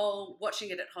 as a whole, watching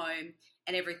it at home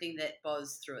and everything that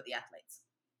Boz threw at the athletes?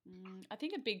 I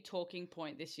think a big talking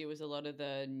point this year was a lot of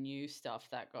the new stuff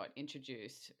that got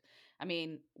introduced. I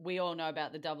mean, we all know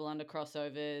about the double under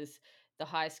crossovers, the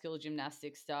high skill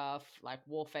gymnastic stuff, like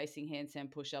wall facing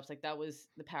handstand push-ups. Like that was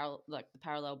the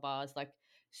parallel bars. Like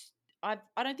I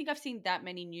don't think I've seen that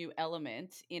many new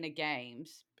elements in a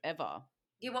games ever.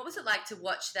 Yeah, what was it like to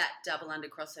watch that double under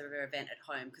crossover event at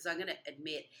home? Because I'm going to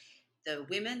admit the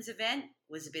women's event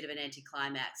was a bit of an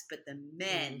anticlimax, but the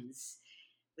men's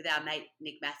with our mate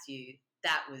Nick Matthew,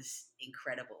 that was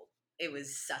incredible. It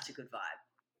was such a good vibe.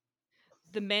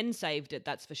 The men saved it,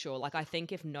 that's for sure. Like, I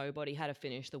think if nobody had to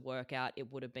finish the workout,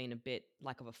 it would have been a bit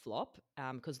like of a flop.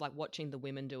 Because like watching the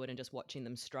women do it and just watching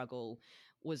them struggle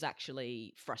was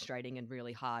actually frustrating and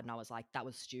really hard. And I was like, that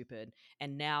was stupid.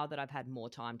 And now that I've had more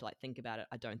time to like think about it,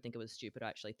 I don't think it was stupid. I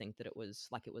actually think that it was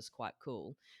quite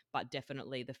cool. But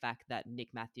definitely the fact that Nick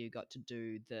Matthew got to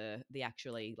do the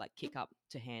actually like kick up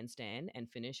to handstand and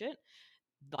finish it,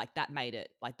 like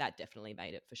that definitely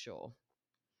made it for sure.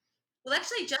 Well,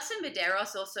 actually, Justin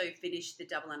Medeiros also finished the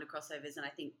double under crossovers, and I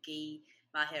think Guy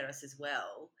Majeros as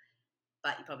well,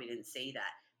 but you probably didn't see that.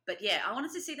 But yeah, I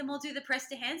wanted to see them all do the press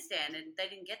to handstand, and they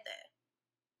didn't get there.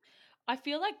 I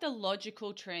feel like the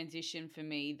logical transition for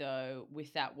me, though,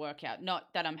 with that workout, not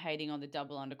that I'm hating on the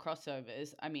double under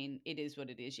crossovers. I mean, it is what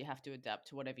it is. You have to adapt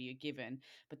to whatever you're given.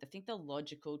 But I think the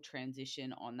logical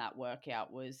transition on that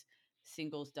workout was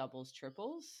singles, doubles,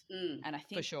 triples. And I For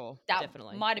think sure, that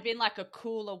definitely. might have been like a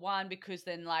cooler one because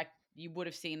then, like, you would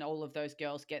have seen all of those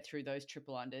girls get through those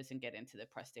triple unders and get into the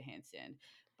press to handstand.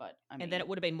 But I mean, And then it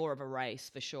would have been more of a race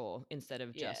for sure, instead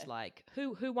of yeah. just like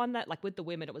who won that. Like with the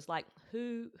women, it was like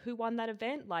who won that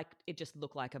event. Like it just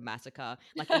looked like a massacre.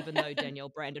 Like even though Danielle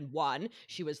Brandon won,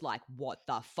 she was like, "What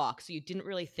the fuck?" So you didn't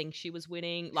really think she was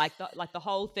winning. Like the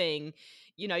whole thing,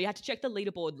 you know, you had to check the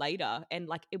leaderboard later, and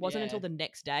like it wasn't until Yeah. the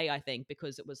next day, I think,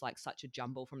 because it was like such a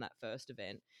jumble from that first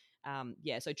event.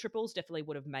 Yeah, so triples definitely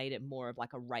would have made it more of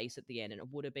like a race at the end, and it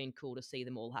would have been cool to see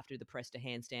them all have to do the press to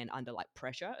handstand under like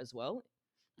pressure as well.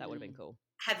 That would have been cool.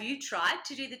 Have you tried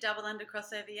to do the double under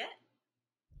crossover yet?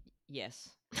 Yes.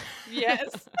 Yes.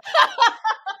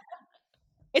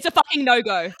 It's a fucking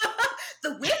no-go.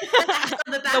 The whip that I had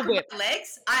on the back The of whip. my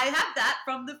legs, I have that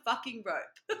from the fucking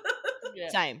rope. Yeah.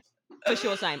 Same. For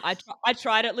sure, same. I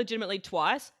tried it legitimately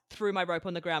twice, threw my rope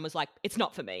on the ground, was like, it's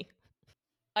not for me.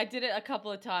 I did it a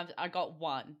couple of times. I got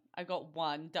one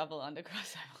double under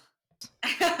crossover.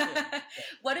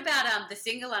 What about the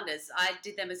single unders? I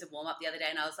did them as a warm up the other day,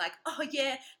 and I was like, "Oh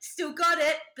yeah, still got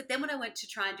it." But then when I went to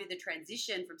try and do the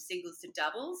transition from singles to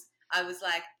doubles, I was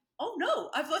like, "Oh no,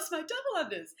 I've lost my double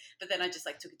unders." But then I just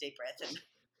like took a deep breath, and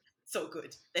it's all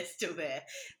good. They're still there.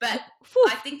 But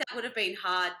I think that would have been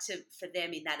hard for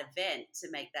them in that event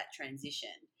to make that transition.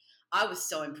 I was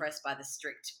so impressed by the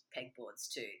strict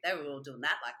pegboards too. They were all doing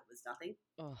that like it was nothing.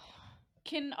 Oh.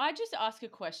 Can I just ask a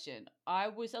question? I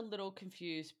was a little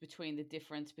confused between the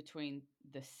difference between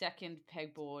the second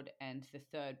pegboard and the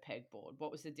third pegboard.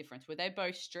 What was the difference? Were they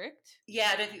both strict? Yeah,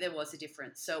 I don't think there was a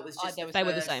difference. So it was just They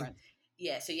were the same.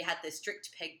 Yeah, so you had the strict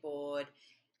pegboard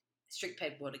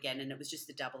again, and it was just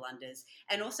the double unders.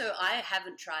 And also, I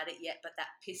haven't tried it yet, but that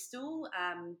pistol,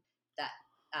 that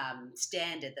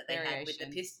standard that they had with the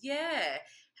pistol, yeah,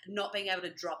 not being able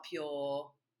to drop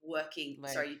your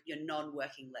your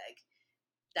non-working leg,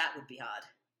 that would be hard.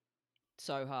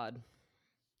 So hard.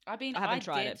 I mean, I haven't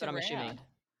tried it, but I'm assuming.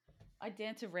 I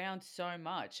dance around so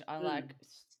much. I like,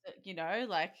 you know,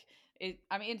 like it.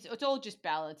 I mean, it's all just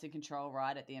balance and control,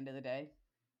 right? At the end of the day.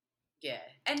 Yeah,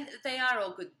 and they are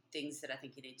all good things that I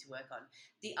think you need to work on.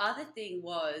 The other thing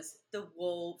was the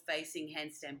wall-facing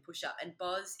handstand push-up, and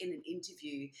Boz in an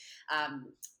interview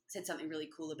said something really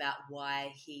cool about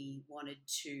why he wanted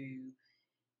to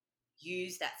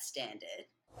use that standard.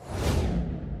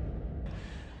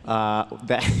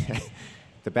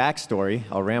 The backstory,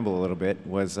 I'll ramble a little bit,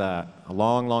 was a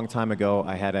long time ago,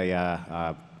 I had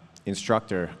a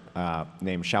instructor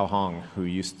named Xiao Hong who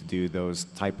used to do those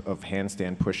type of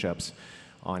handstand push-ups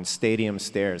on stadium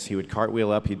stairs. He would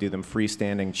cartwheel up, he'd do them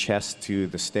freestanding, chest to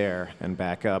the stair and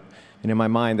back up. And in my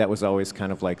mind, that was always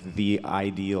kind of like the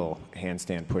ideal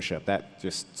handstand push-up. That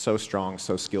just so strong,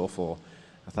 so skillful.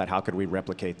 I thought, how could we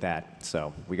replicate that?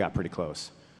 So we got pretty close.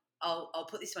 I'll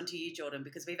put this one to you, Jordan,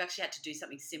 because we've actually had to do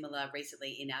something similar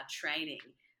recently in our training.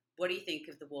 What do you think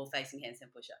of the wall-facing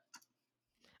handstand push-up?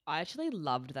 I actually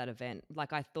loved that event.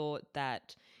 Like I thought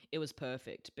that it was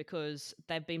perfect because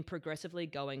they've been progressively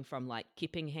going from like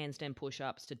kipping handstand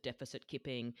push-ups to deficit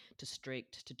kipping to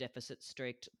strict to deficit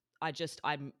strict.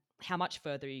 I'm how much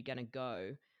further are you going to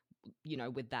go, you know,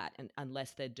 with that, and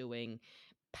unless they're doing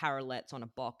parallettes on a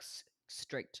box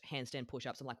strict handstand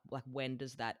push-ups, and like when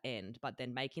does that end? But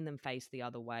then making them face the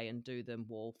other way and do them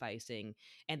wall facing,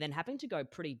 and then having to go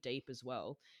pretty deep as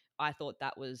well. I thought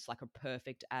that was like a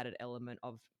perfect added element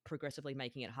of progressively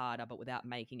making it harder, but without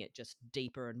making it just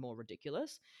deeper and more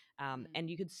ridiculous. And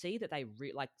you could see that they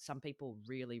like some people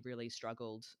really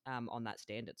struggled on that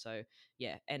standard. So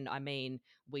yeah, and I mean,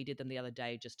 we did them the other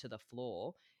day just to the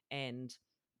floor, and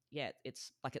yeah,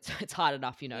 it's like it's hard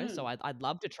enough, you know. So I'd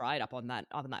love to try it up on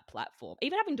that platform.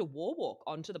 Even having to wall walk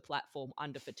onto the platform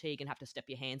under fatigue and have to step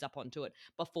your hands up onto it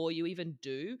before you even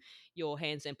do your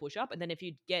handstand push up, and then if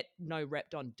you get no rep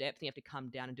on depth, you have to come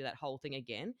down and do that whole thing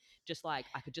again. Just like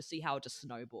I could just see how it just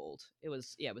snowballed. It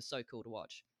was so cool to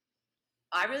watch.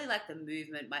 I really like the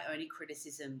movement. My only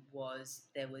criticism was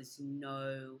there was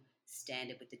no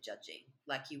standard with the judging.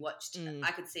 Like you watched,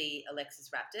 I could see Alexis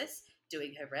Raptis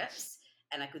doing her reps,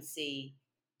 and I could see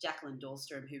Jacqueline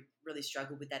Dahlstrom, who really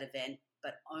struggled with that event,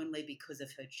 but only because of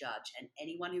her judge. And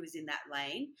anyone who was in that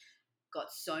lane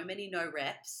got so many no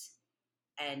reps.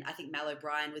 And I think Mal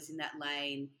O'Brien was in that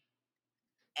lane.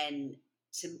 And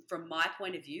from my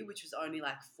point of view, which was only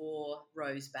like 4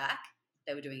 rows back,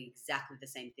 they were doing exactly the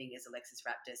same thing as Alexis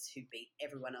Raptis, who beat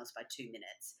everyone else by 2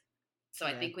 minutes. So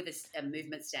I think with a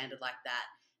movement standard like that,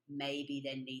 maybe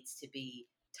there needs to be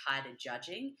tighter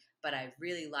judging, but I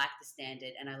really like the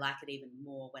standard, and I like it even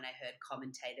more when I heard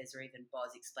commentators or even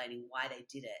Boz explaining why they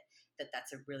did it,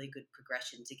 that's a really good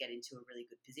progression to get into a really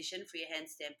good position for your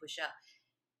handstand push-up.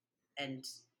 And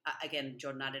again,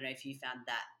 Jordan, I don't know if you found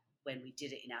that when we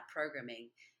did it in our programming,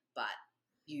 but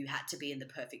you had to be in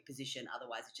the perfect position,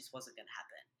 otherwise it just wasn't going to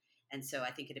happen. And so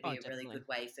I think it'd be a really good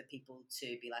way for people to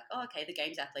be like, oh, okay, the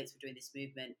games athletes were doing this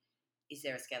movement. Is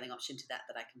there a scaling option to that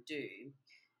I can do?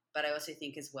 But I also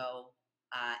think as well,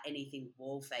 anything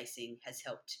wall facing has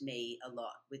helped me a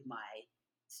lot with my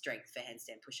strength for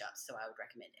handstand push-ups. So I would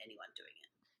recommend anyone doing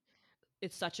it.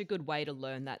 It's such a good way to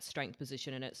learn that strength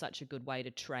position, and it's such a good way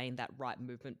to train that right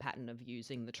movement pattern of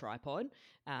using the tripod.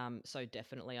 So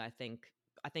definitely, I think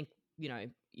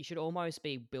you should almost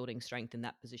be building strength in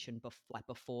that position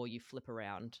before you flip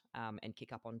around and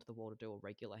kick up onto the wall to do a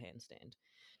regular handstand.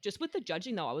 Just with the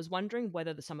judging though, I was wondering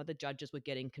whether some of the judges were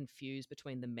getting confused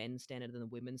between the men's standard and the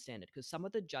women's standard, because some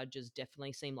of the judges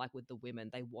definitely seemed like with the women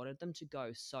they wanted them to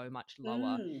go so much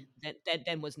lower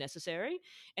than was necessary.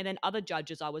 And then other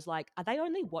judges, I was like, are they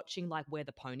only watching like where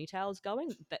the ponytail is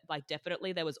going? That like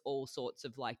definitely there was all sorts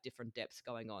of like different depths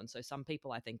going on. So some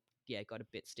people I think got a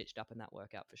bit stitched up in that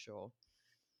workout for sure.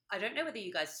 I don't know whether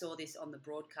you guys saw this on the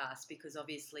broadcast, because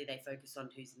obviously they focus on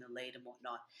who's in the lead and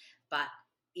whatnot. But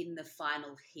in the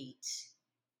final heat,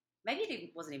 maybe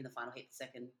it wasn't even the final heat,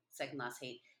 the second last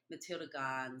heat, Matilda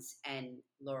Garns and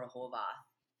Laura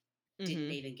Horvath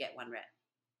didn't even get one rep.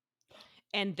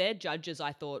 And their judges,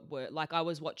 I thought, were like, I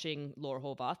was watching Laura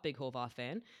Horvath, big Horvath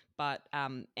fan, but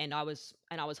and I was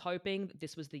hoping that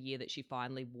this was the year that she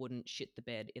finally wouldn't shit the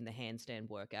bed in the handstand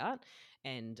workout.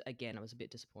 And again, I was a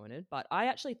bit disappointed, but I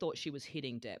actually thought she was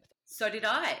hitting depth. So did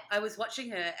I. I was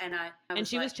watching her, and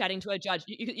she was chatting to her judge.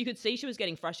 You could see she was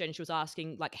getting frustrated. And she was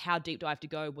asking like, "How deep do I have to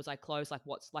go? Was I close? Like,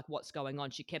 what's going on?"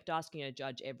 She kept asking her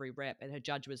judge every rep, and her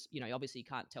judge was, obviously you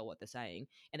can't tell what they're saying.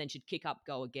 And then she'd kick up,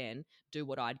 go again, do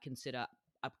what I'd consider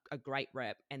a great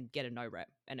rep, and get a no rep.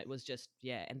 And it was just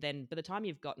And then by the time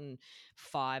you've gotten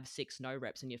 5-6 no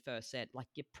reps in your first set, like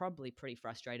you're probably pretty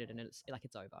frustrated, and it's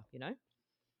over.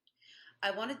 I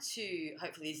wanted to,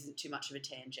 hopefully this isn't too much of a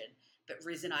tangent, but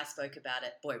Riz and I spoke about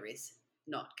it, boy Riz,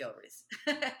 not girl Riz,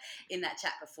 in that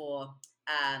chat before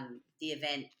the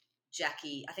event.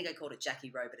 Jackie, I think I called it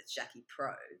Jackie Row, but it's Jackie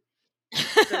Pro.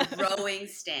 The rowing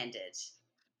standard.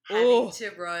 Having to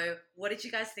row. What did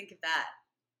you guys think of that?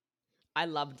 I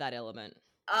loved that element.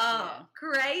 Oh,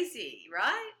 crazy,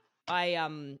 right?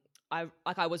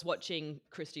 I was watching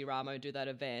Christy Ramo do that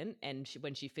event, and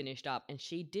when she finished up, and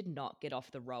she did not get off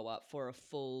the rower for a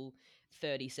full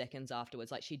 30 seconds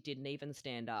afterwards. Like she didn't even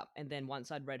stand up. And then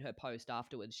once I'd read her post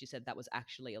afterwards, she said that was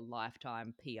actually a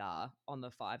lifetime PR on the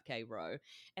 5K row.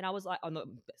 And I was like,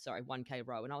 1K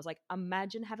row. And I was like,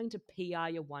 imagine having to PR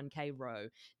your 1K row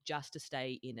just to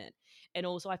stay in it. And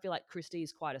also I feel like Christy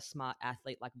is quite a smart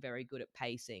athlete, like very good at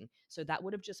pacing. So that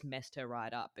would have just messed her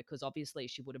right up, because obviously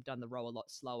she would have done the row a lot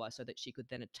slower so that she could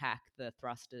then attack the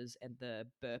thrusters and the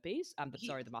burpees,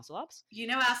 the muscle ups. You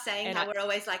know our saying, and how we're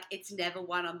always like, it's never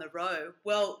one on the row.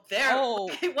 Well,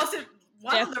 it wasn't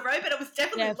one on the row, but it was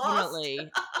definitely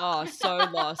lost. So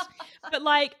lost. But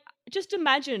like, just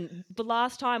imagine the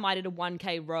last time I did a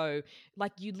 1K row,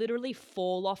 like you literally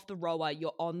fall off the rower,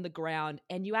 you're on the ground,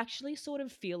 and you actually sort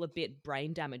of feel a bit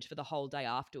brain damage for the whole day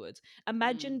afterwards.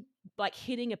 Imagine like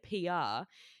hitting a PR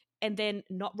and then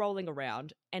not rolling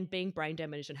around and being brain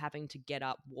damaged and having to get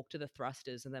up, walk to the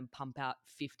thrusters, and then pump out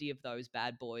 50 of those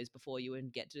bad boys before you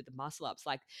even get to do the muscle ups.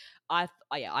 Like, I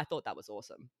thought that was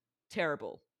awesome.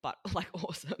 Terrible, but like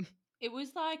awesome. It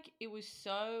was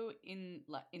so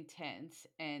intense,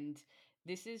 and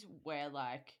this is where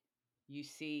like you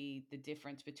see the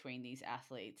difference between these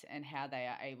athletes and how they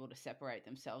are able to separate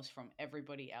themselves from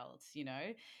everybody else.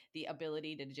 The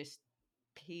ability to just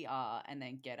PR and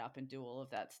then get up and do all of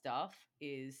that stuff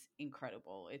is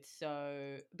incredible.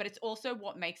 But it's also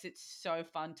what makes it so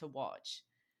fun to watch.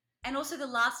 And also the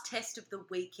last test of the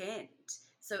weekend.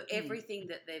 So everything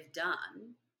that they've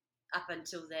done up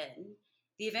until then,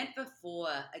 the event before,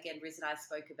 again, Riz and I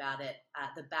spoke about it,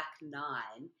 the back 9,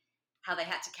 how they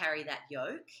had to carry that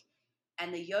yoke.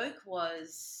 And the yoke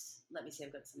was, let me see,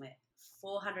 I've got it somewhere,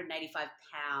 485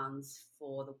 pounds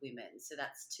for the women. So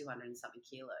that's 200 and something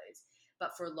kilos.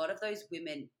 But for a lot of those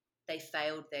women, they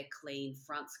failed their clean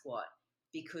front squat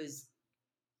because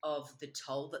of the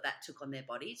toll that took on their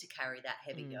body to carry that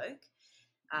heavy yoke.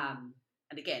 And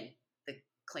again, the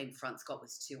clean front squat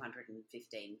was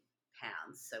 215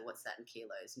 pounds. So what's that in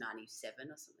kilos? 97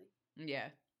 or something? Yeah.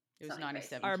 It was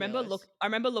 97 I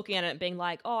remember looking at it and being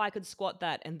like, oh, I could squat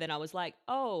that. And then I was like,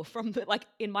 oh, from the, like,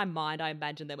 in my mind, I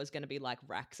imagined there was going to be like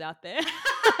racks out there.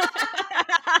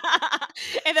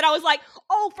 And then I was like,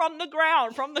 oh, from the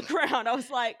ground. I was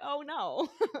like, oh no.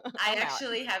 I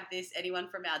actually have this, anyone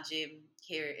from our gym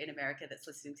here in America that's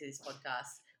listening to this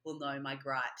podcast will know my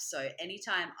gripe. So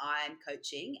anytime I'm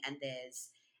coaching and there's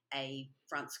a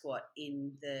front squat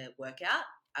in the workout,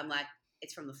 I'm like,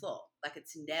 it's from the floor. Like,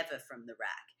 it's never from the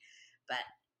rack. But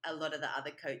a lot of the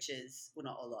other coaches, well,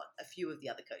 not a lot, a few of the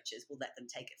other coaches will let them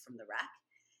take it from the rack.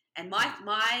 And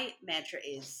my mantra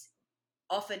is,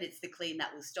 often it's the clean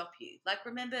that will stop you. Like,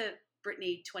 remember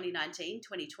Brittany 2019,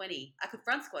 2020, I could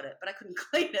front squat it, but I couldn't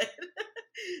clean it.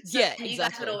 So yeah, you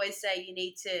guys would always say you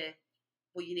need to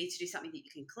do something that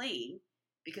you can clean,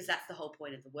 because that's the whole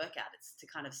point of the workout. It's to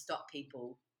kind of stop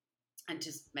people and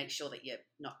just make sure that you're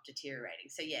not deteriorating.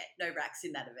 So yeah, no racks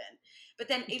in that event. But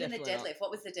then even Definitely the deadlift, what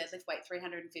was the deadlift weight?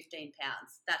 315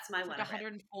 pounds. That's my It's one. like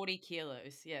 140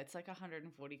 kilos. Yeah, it's like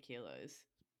 140 kilos.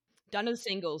 Done as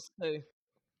singles too.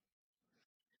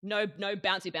 No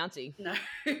bouncy. No.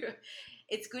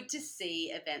 It's good to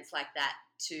see events like that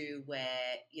too, where,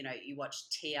 you know, you watch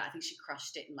Tia, I think she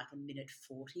crushed it in like a minute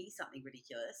 40, something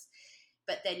ridiculous.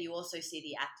 But then you also see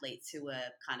the athletes who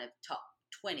are kind of top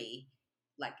 20,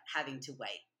 like having to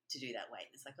wait to do that weight.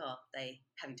 It's like, oh, they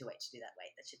having to wait to do that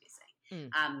weight. That should be a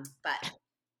saying. But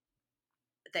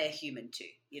they're human too,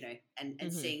 you know,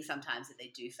 and seeing sometimes that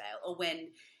they do fail. Or when,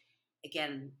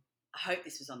 again, I hope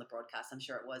this was on the broadcast, I'm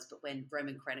sure it was, but when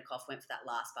Roman Krennikov went for that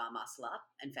last bar muscle up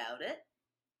and failed it,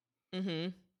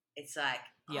 it's like,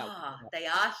 they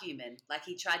are human. Like,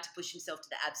 he tried to push himself to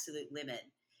the absolute limit,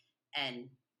 and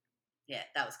yeah,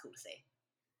 that was cool to see.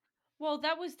 Well,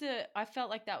 I felt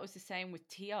like that was the same with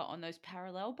Tia on those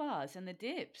parallel bars and the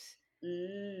dips.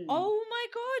 Oh my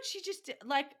God. She just,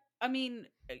 like, I mean,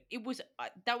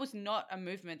 that was not a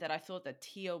movement that I thought that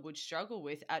Tia would struggle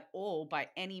with at all by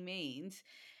any means.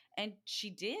 And she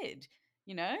did,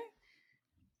 you know?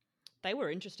 They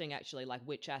were interesting, actually, like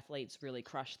which athletes really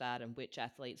crushed that and which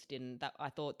athletes didn't. That I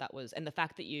thought that was, and the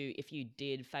fact that if you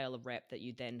did fail a rep, that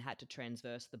you then had to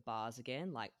transverse the bars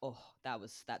again, like, oh,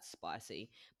 that's spicy.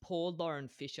 Poor Lauren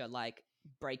Fisher, like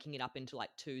breaking it up into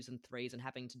like 2s and 3s and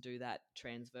having to do that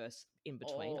transverse in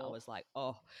between. I was like,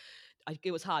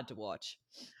 it was hard to watch.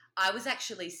 I was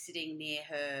actually sitting near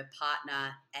her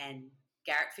partner and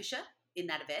Garrett Fisher in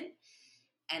that event.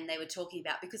 And they were talking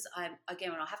about, because I'll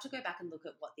have to go back and look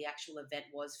at what the actual event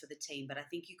was for the team, but I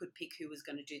think you could pick who was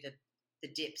going to do the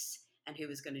dips and who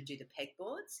was going to do the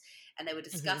pegboards. And they were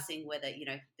discussing whether, you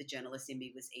know, the journalist in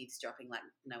me was eavesdropping like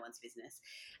no one's business,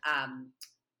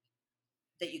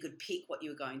 that you could pick what you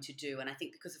were going to do. And I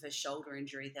think because of her shoulder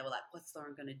injury, they were like, what's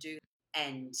Lauren going to do?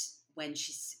 And when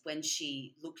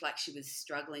she looked like she was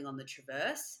struggling on the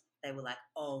traverse, they were like,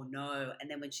 oh no. And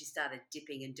then when she started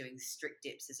dipping and doing strict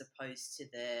dips as opposed to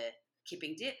the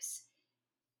kipping dips,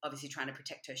 obviously trying to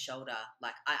protect her shoulder,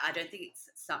 like I don't think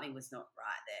something was not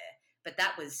right there. But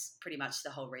that was pretty much the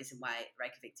whole reason why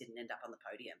Reykjavik didn't end up on the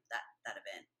podium, that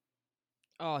event.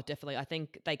 Oh, definitely. I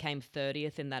think they came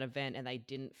 30th in that event and they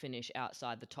didn't finish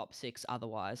outside the top 6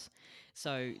 otherwise.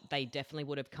 So they definitely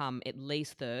would have come at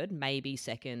least 3rd, maybe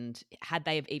 2nd, had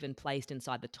they have even placed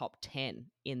inside the top 10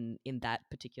 in that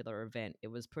particular event. It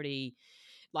was pretty,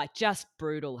 like, just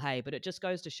brutal, hey, but it just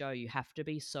goes to show you have to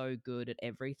be so good at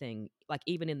everything, like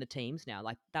even in the teams now.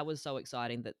 Like, that was so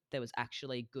exciting that there was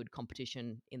actually good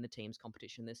competition in the teams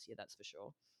competition this year, that's for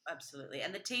sure. Absolutely.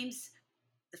 And the teams,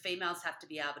 the females have to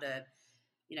be able to,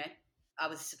 you know, I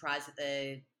was surprised that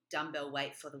the dumbbell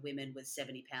weight for the women was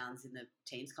 70 pounds in the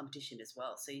teams competition as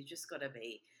well. So you've just got to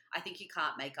be, I think you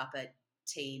can't make up a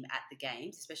team at the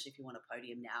games, especially if you want a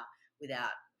podium now,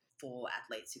 without 4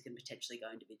 athletes who can potentially go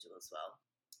individual as well.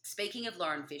 Speaking of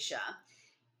Lauren Fisher,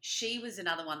 she was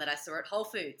another one that I saw at Whole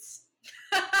Foods.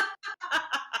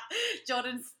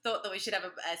 Jordan thought that we should have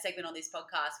a segment on this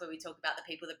podcast where we talk about the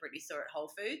people that Brittany saw at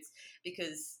Whole Foods,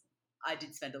 because I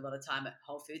did spend a lot of time at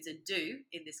Whole Foods and do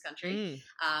in this country.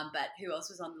 But who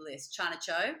else was on the list? China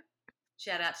Cho.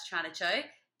 Shout out to China Cho.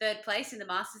 3rd place in the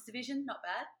Masters division. Not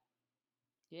bad.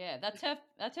 Yeah,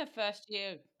 that's her first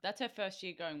year. That's her first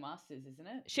year going Masters, isn't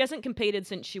it? She hasn't competed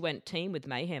since she went team with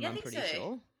Mayhem, Yeah, I'm pretty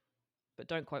sure. But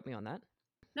don't quote me on that.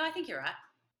 No, I think you're right.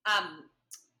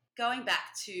 Going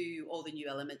back to all the new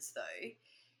elements though,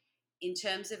 in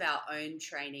terms of our own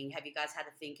training, have you guys had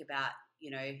to think about,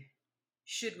 you know,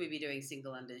 should we be doing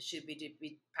single unders? Should we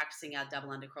be practicing our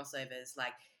double under crossovers?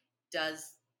 Like,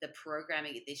 does the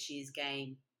programming at this year's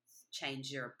game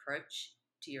change your approach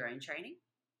to your own training?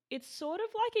 It's sort of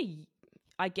like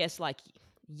I guess like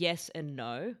yes and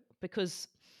no, because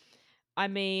I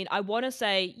mean, I want to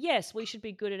say, yes, we should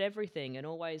be good at everything and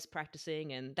always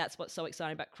practicing. And that's what's so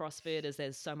exciting about CrossFit is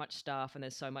there's so much stuff and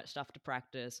there's so much stuff to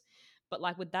practice. But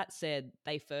like with that said,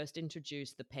 they first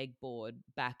introduced the pegboard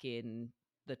back in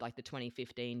the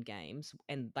 2015 games.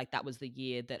 And like that was the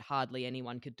year that hardly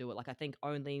anyone could do it. Like I think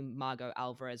only Margot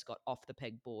Alvarez got off the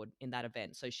pegboard in that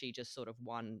event. So she just sort of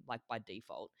won like by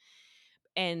default.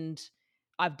 And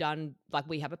I've done like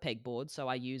we have a pegboard, so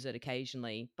I use it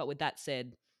occasionally. But with that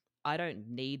said, I don't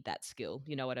need that skill.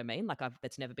 You know what I mean? Like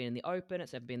it's never been in the open,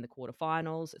 it's never been in the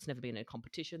quarterfinals, it's never been in a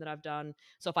competition that I've done.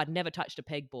 So if I'd never touched a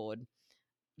pegboard,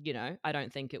 I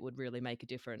don't think it would really make a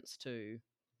difference to,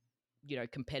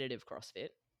 competitive CrossFit.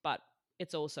 But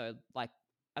it's also like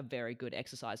a very good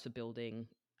exercise for building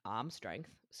arm strength.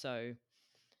 So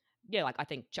yeah, like I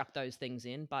think chuck those things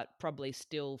in, but probably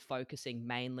still focusing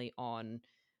mainly on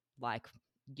like,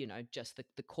 just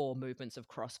the core movements of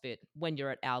CrossFit when you're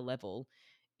at our level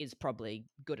is probably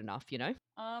good enough.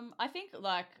 I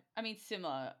think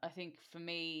similar. I think for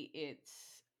me,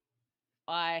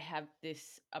 I have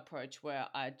this approach where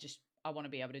I want to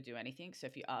be able to do anything. So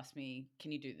if you ask me,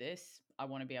 can you do this? I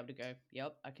want to be able to go,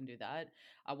 yep, I can do that.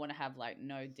 I want to have like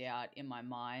no doubt in my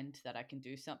mind that I can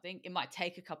do something. It might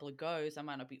take a couple of goes. I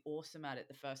might not be awesome at it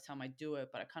the first time I do it,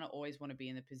 but I kind of always want to be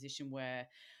in the position where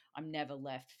I'm never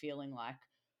left feeling like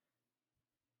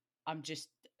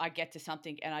I get to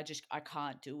something and I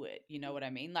can't do it. You know what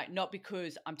I mean? Like not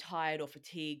because I'm tired or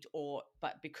fatigued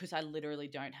but because I literally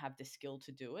don't have the skill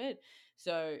to do it.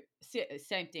 So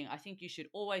same thing. I think you should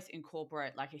always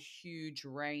incorporate like a huge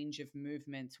range of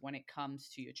movements when it comes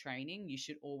to your training. You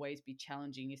should always be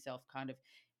challenging yourself kind of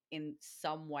in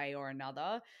some way or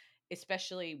another,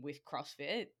 especially with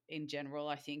CrossFit in general.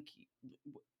 I think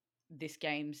this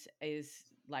games is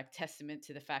like testament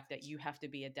to the fact that you have to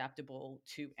be adaptable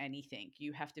to anything.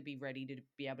 You have to be ready to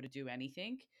be able to do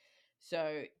anything.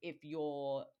 So if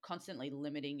you're constantly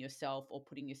limiting yourself or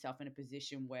putting yourself in a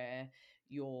position where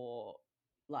you're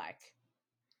like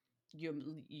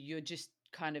you're just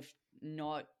kind of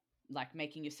not like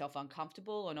making yourself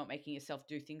uncomfortable or not making yourself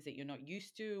do things that you're not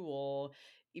used to or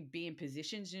be in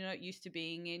positions you're not used to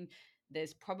being in,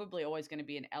 there's probably always going to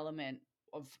be an element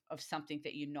of something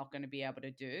that you're not going to be able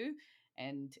to do.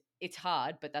 And it's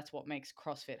hard, but that's what makes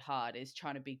CrossFit hard, is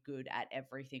trying to be good at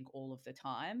everything all of the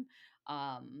time.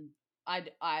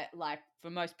 I like, for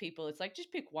most people it's like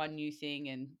just pick one new thing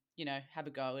and have a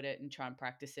go at it and try and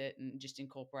practice it and just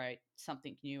incorporate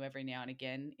something new every now and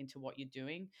again into what you're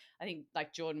doing. I think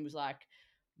like Jordan was like,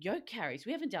 yoke carries,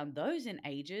 we haven't done those in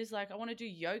ages. Like I want to do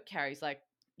yoke carries. Like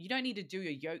you don't need to do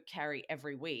your yoke carry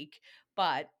every week,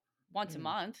 but once a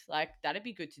month, like that'd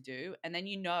be good to do. And then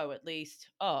at least,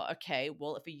 oh, okay,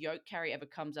 well, if a yoke carry ever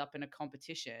comes up in a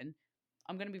competition,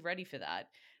 I'm going to be ready for that.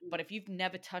 But if you've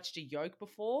never touched a yoke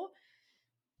before,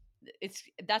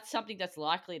 that's something that's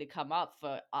likely to come up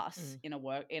for us in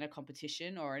a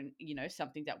competition or in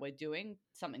something that we're doing,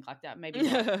 something like that. Maybe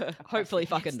not hopefully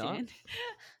fucking not.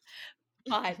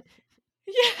 But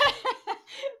yeah,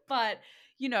 but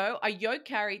a yoke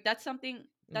carry, that's something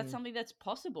that's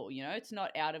possible. It's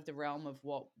not out of the realm of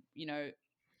what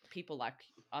people like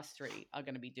us three are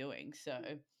going to be doing. So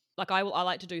like I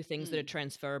like to do things that are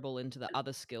transferable into the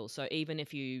other skills. So even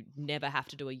if you never have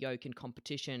to do a yoke in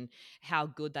competition, how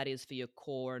good that is for your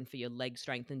core and for your leg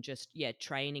strength and just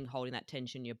training, holding that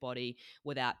tension in your body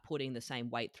without putting the same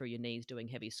weight through your knees, doing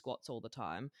heavy squats all the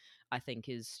time, I think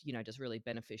is just really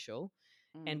beneficial.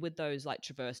 And with those like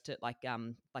traverse to like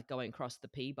going across the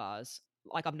P bars,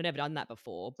 like I've never done that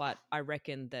before, but I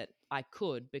reckon that I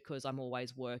could, because I'm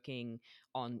always working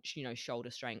on shoulder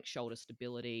strength, shoulder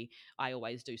stability. I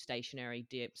always do stationary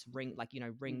dips, ring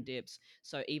dips.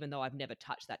 So even though I've never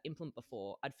touched that implement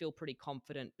before, I'd feel pretty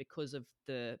confident because of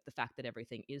the fact that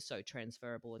everything is so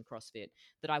transferable in CrossFit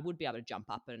that I would be able to jump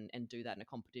up and do that in a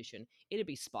competition. It'd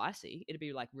be spicy. It'd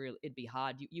be like it'd be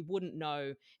hard. You wouldn't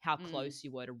know how close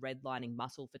you were to redlining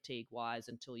muscle fatigue wise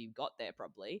until you got there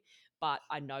probably. But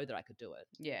I know that I could do it.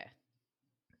 Yeah.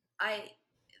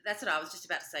 That's what I was just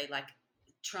about to say. Like,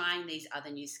 trying these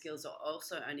other new skills are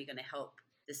also only going to help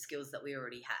the skills that we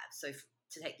already have. So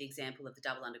to take the example of the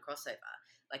double under crossover,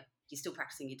 like you're still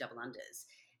practicing your double unders.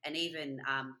 And even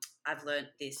I've learned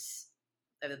this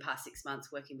over the past 6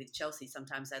 months working with Chelsea.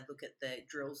 Sometimes I look at the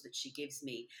drills that she gives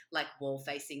me, like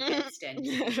wall-facing handstand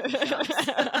push-ups.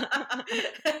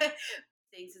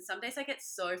 Things, and some days I get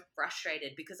so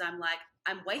frustrated because I'm like,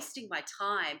 I'm wasting my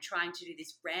time trying to do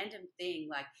this random thing,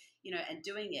 like, and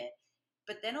doing it.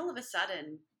 But then all of a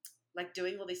sudden, like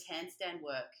doing all this handstand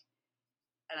work,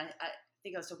 and I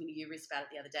think I was talking to you, Riz, about it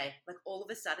the other day, like all of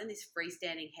a sudden this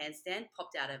freestanding handstand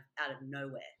popped out of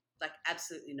nowhere. like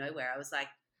absolutely nowhere. I was like,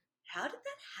 how did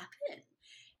that happen?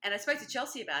 And I spoke to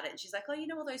Chelsea about it, and she's like, oh, you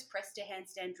know all those press to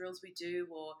handstand drills we do,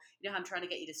 or you know how I'm trying to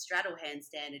get you to straddle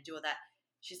handstand and do all that.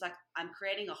 She's like, I'm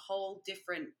creating a whole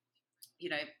different, you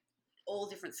know, all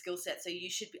different skill sets. So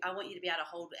I want you to be able to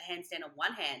hold a handstand on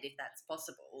one hand if that's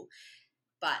possible,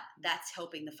 but that's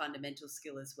helping the fundamental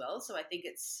skill as well. So I think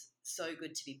it's so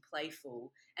good to be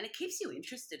playful, and it keeps you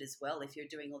interested as well if you're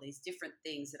doing all these different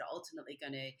things that are ultimately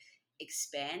going to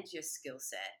expand your skill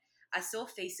set. I saw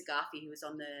Fee Sagafi, who was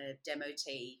on the demo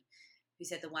team, who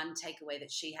said the one takeaway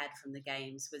that she had from the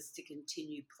games was to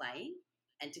continue playing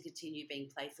and to continue being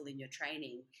playful in your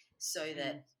training, so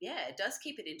that, yeah, it does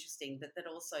keep it interesting, but that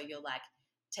also you're like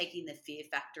taking the fear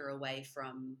factor away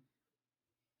from,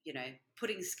 you know,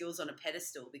 putting skills on a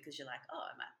pedestal, because you're like, oh,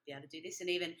 I might be able to do this. And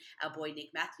even our boy Nick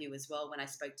Matthew as well, when I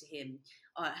spoke to him,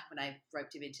 when I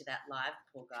roped him into that live,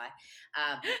 poor guy,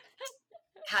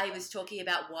 how he was talking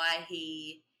about why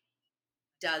he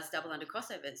does double under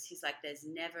crossovers. He's like, there's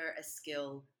never a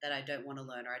skill that I don't want to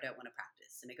learn or I don't want to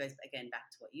practice. And it goes again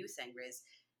back to what you were saying, Riz.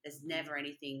 There's never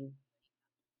anything.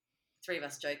 Three of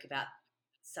us joke about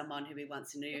someone who we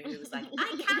once knew who was like,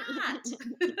 I can't,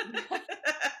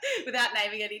 without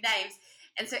naming any names.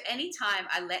 And so anytime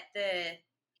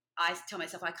I tell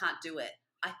myself I can't do it,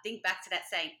 I think back to that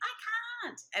saying, I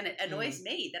can't. And it annoys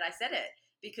me that I said it,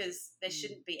 because there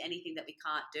shouldn't be anything that we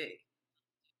can't do.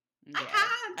 Yeah. I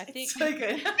can't. I think it's so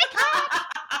good.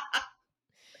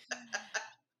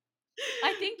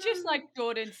 I think just like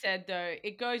Jordan said, though,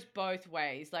 it goes both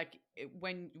ways. Like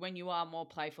when you are more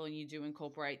playful and you do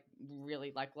incorporate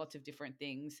really like lots of different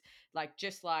things, like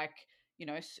just like, you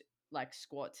know, like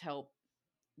squats help,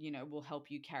 you know, will help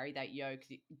you carry that yoke.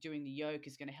 Doing the yoke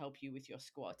is going to help you with your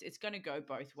squats. It's going to go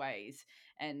both ways.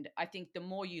 And I think the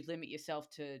more you limit yourself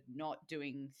to not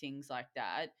doing things like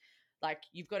that, like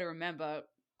you've got to remember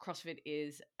CrossFit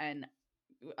is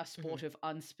a sport of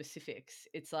unspecifics.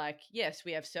 It's like, yes,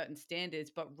 we have certain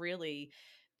standards, but really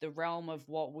the realm of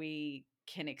what we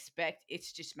can expect,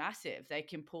 it's just massive. They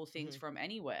can pull things from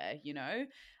anywhere, you know?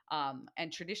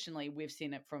 And traditionally we've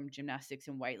seen it from gymnastics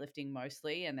and weightlifting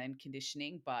mostly, and then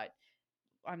conditioning. But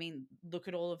I mean, look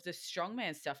at all of the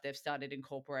strongman stuff they've started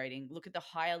incorporating. Look at the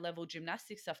higher level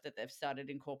gymnastics stuff that they've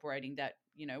started incorporating that,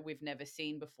 you know, we've never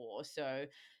seen before. So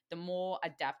the more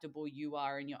adaptable you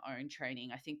are in your own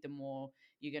training, I think the more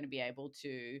you're going to be able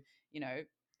to, you know,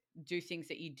 do things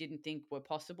that you didn't think were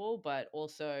possible, but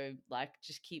also like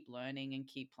just keep learning and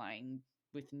keep playing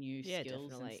with new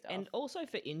skills and stuff. And also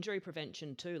for injury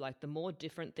prevention too, like the more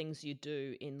different things you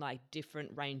do in like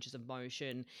different ranges of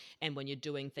motion, and when you're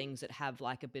doing things that have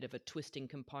like a bit of a twisting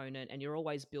component and you're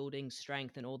always building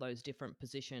strength in all those different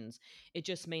positions, it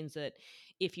just means that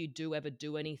if you do ever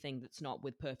do anything that's not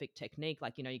with perfect technique,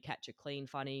 like, you know, you catch a clean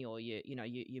funny, or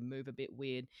you move a bit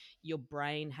weird, your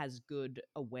brain has good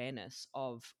awareness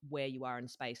of where you are in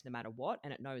space no matter what,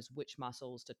 and it knows which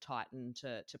muscles to tighten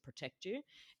to protect you,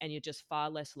 and you're just far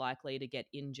less likely to get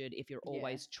injured if you're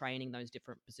always training those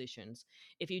different positions.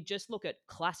 If you just look at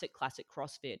classic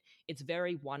CrossFit, it's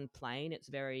very one plane, it's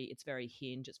very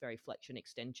hinge, it's very flexion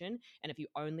extension, and if you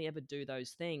only ever do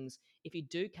those things, if you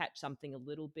do catch something a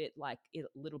little bit in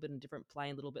a different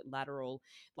plane, a little bit lateral,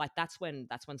 like that's when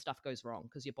stuff goes wrong,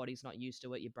 because your body's not used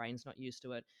to it, your brain's not used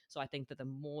to it. So I think that the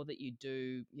more that you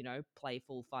do, you know,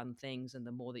 playful, fun things, and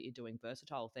the more that you're doing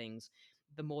versatile things,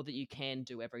 the more that you can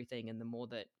do everything, and the more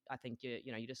that I think you're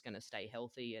just going to stay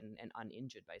healthy and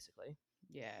uninjured, basically.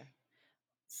 Yeah.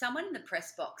 Someone in the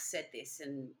press box said this,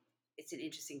 and it's an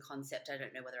interesting concept. I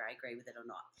don't know whether I agree with it or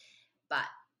not, but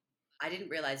I didn't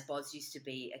realize Boz used to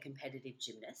be a competitive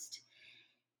gymnast.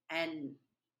 And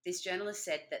this journalist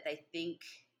said that they think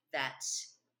that,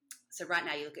 so right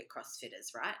now you look at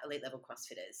CrossFitters, right? Elite level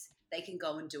CrossFitters, they can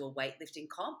go and do a weightlifting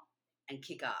comp and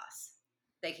kick ass.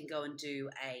 They can go and do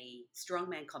a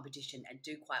strongman competition and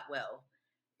do quite well.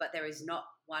 But there is not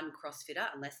one CrossFitter,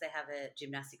 unless they have a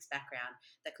gymnastics background,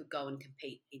 that could go and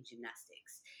compete in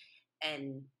gymnastics.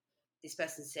 And this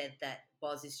person said that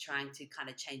Boz is trying to kind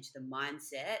of change the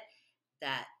mindset,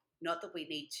 that not that we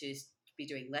need to be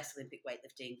doing less Olympic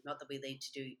weightlifting, not that we need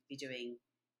to be doing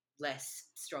less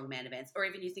strongman events, or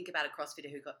even you think about a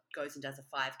CrossFitter who goes and does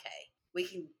a 5K. We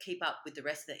can keep up with the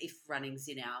rest of if running's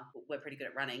we're pretty good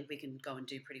at running, we can go and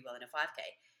do pretty well in a 5K.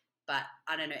 But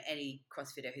I don't know any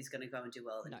CrossFitter who's going to go and do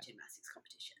well in a gymnastics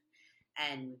competition.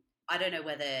 And I don't know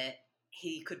whether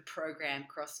he could program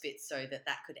CrossFit so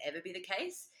that could ever be the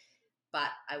case. But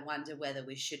I wonder whether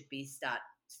we should be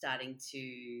starting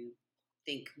to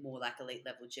think more like elite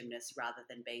level gymnasts, rather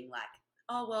than being like,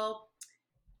 oh, well,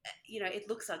 you know, it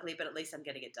looks ugly, but at least I'm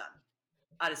getting it done.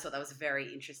 I just thought that was a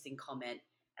very interesting comment.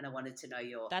 and I wanted to know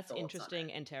your That's thoughts interesting on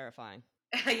it. and terrifying.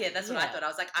 Yeah, that's what I thought. I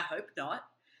was like, I hope not.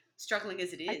 Struggling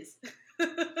as it is.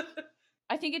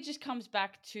 I think it just comes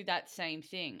back to that same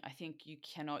thing. I think you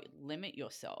cannot limit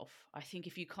yourself. I think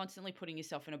if you're constantly putting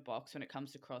yourself in a box when it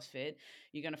comes to CrossFit,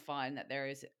 you're going to find that there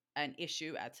is an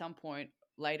issue at some point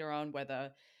later on,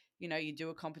 whether, you know, you do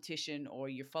a competition or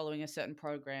you're following a certain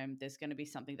program, there's going to be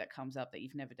something that comes up that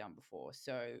you've never done before.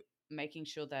 So making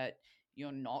sure that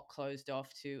you're not closed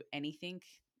off to anything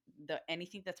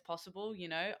that's possible, you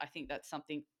know, I think that's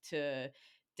something to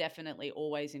definitely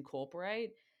always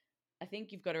incorporate. I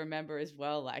think you've got to remember as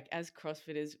well, like as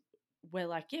CrossFitters, we're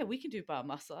like, yeah, we can do bar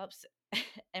muscle ups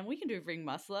and we can do ring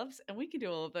muscle ups and we can do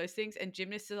all of those things. And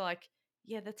gymnasts are like,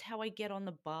 yeah, that's how I get on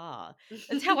the bar.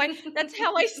 That's how I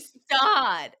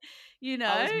start, you know?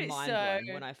 I was mind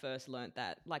blown when I first learned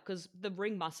that. Like, because the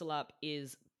ring muscle up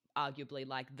is arguably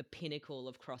like the pinnacle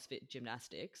of CrossFit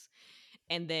gymnastics.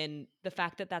 And then the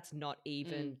fact that that's not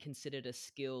even considered a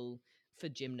skill for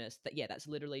gymnasts, that's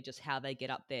literally just how they get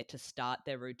up there to start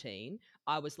their routine.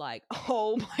 I was like,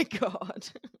 oh my God.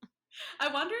 I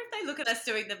wonder if they look at us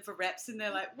doing them for reps and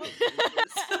they're like, what?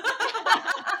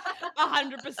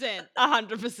 100%.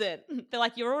 100%. They're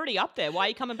like, you're already up there. Why are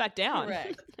you coming back down?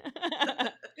 Correct.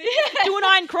 Do an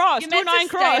iron cross. You're Do an iron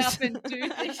cross. stay up and do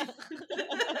things.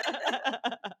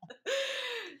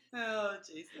 Oh,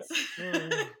 Jesus.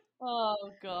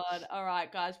 Oh God. All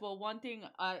right, guys. Well, one thing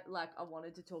I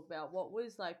wanted to talk about, what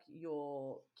was like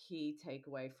your key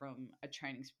takeaway from a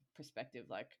training perspective,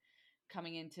 like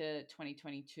coming into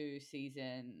 2022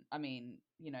 season? I mean,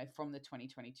 you know, from the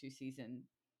 2022 season,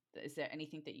 is there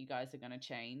anything that you guys are going to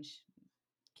change?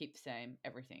 Keep the same,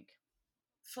 everything?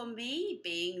 For me,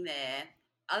 being there,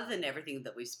 other than everything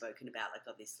that we've spoken about, like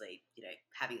obviously, you know,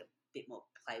 having a bit more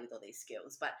play with all these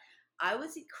skills, but I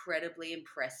was incredibly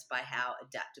impressed by how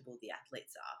adaptable the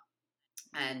athletes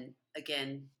are. And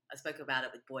again, I spoke about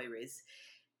it with Boy Riz,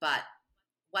 but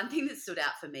one thing that stood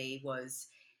out for me was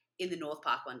in the North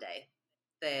Park one day,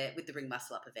 with the ring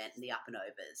muscle up event and the up and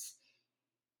overs.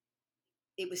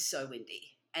 It was so windy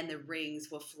and the rings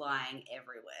were flying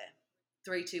everywhere.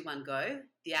 3, 2, 1, go.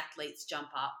 The athletes jump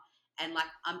up and like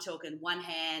I'm talking one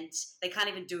hand, they can't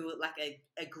even do like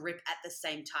a grip at the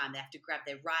same time. They have to grab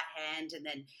their right hand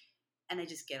and they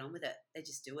just get on with it. They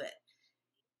just do it.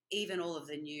 Even all of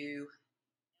the new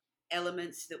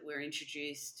elements that were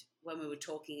introduced when we were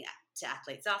talking to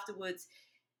athletes afterwards,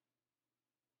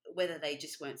 whether they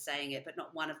just weren't saying it, but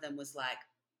not one of them was like,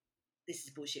 this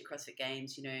is bullshit CrossFit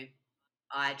Games, you know,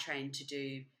 I trained to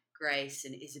do Grace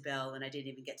and Isabel and I didn't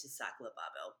even get to cycle a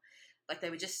barbell. Like they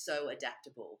were just so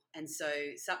adaptable. And so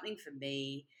something for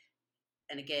me,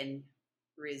 and again,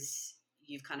 Riz,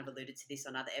 you've kind of alluded to this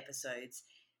on other episodes,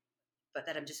 but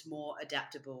that I'm just more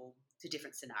adaptable to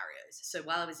different scenarios. So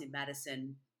while I was in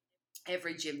Madison,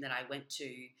 every gym that I went to,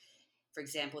 for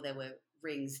example, there were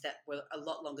rings that were a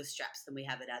lot longer straps than we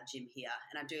have at our gym here.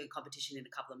 And I'm doing a competition in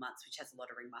a couple of months, which has a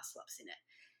lot of ring muscle ups in it.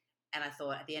 And I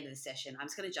thought at the end of the session, I'm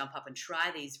just going to jump up and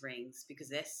try these rings because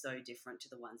they're so different to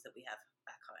the ones that we have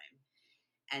back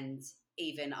home. And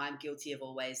even I'm guilty of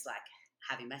always like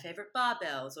having my favorite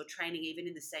barbells or training even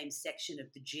in the same section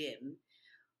of the gym,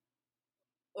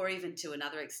 or even to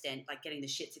another extent, like getting the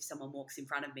shits if someone walks in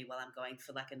front of me while I'm going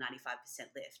for like a 95%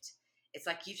 lift. It's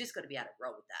like, you've just got to be able to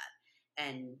roll with that.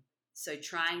 And so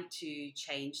trying to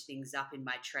change things up in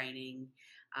my training,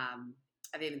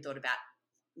 I've even thought about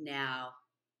now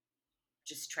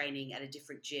just training at a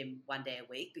different gym one day a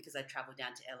week because I travel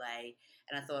down to LA,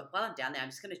 and I thought, while I'm down there, I'm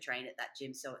just going to train at that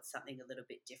gym so it's something a little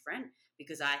bit different,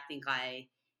 because I think I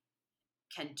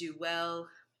can do well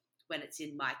when it's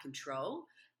in my control.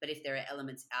 But if there are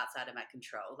elements outside of my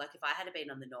control, like if I had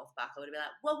been on the North Park, I would have been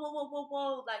like,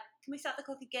 whoa, like, can we start the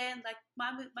clock again? Like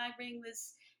my ring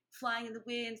was flying in the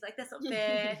wind. Like, that's not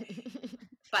fair.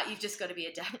 But you've just got to be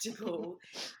adaptable.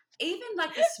 Even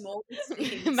like the smallest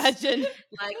things. Imagine.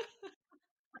 Like,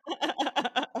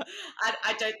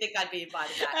 I don't think I'd be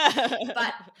invited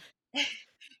back. But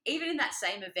even in that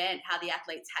same event, how the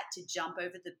athletes had to jump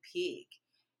over the pig,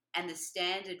 and the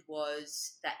standard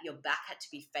was that your back had to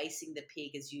be facing the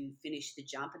pig as you finish the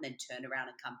jump and then turn around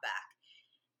and come back.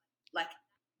 Like,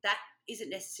 that isn't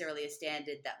necessarily a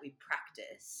standard that we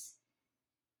practice,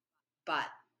 but,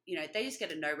 you know, they just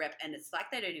get a no rep and it's like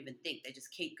they don't even think. They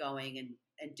just keep going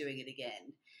and doing it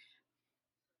again.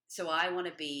 So I want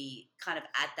to be kind of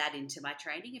add that into my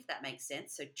training, if that makes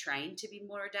sense. So train to be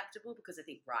more adaptable, because I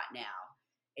think right now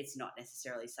it's not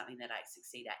necessarily something that I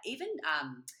succeed at. Even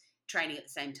training at the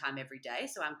same time every day.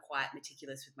 So I'm quite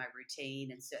meticulous with my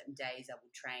routine, and certain days I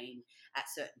will train at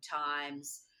certain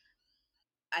times.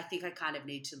 I think I kind of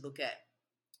need to look at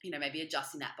maybe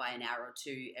adjusting that by an hour or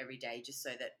two every day, just so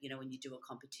that, when you do a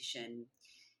competition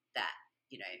that,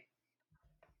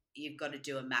 you've got to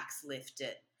do a max lift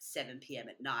at 7 p.m.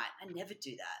 at night. I never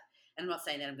do that. And I'm not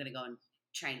saying that I'm going to go and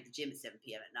train at the gym at 7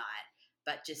 p.m. at night,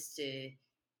 but just to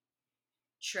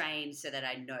train so that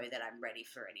I know that I'm ready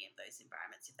for any of those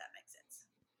environments, if that makes sense.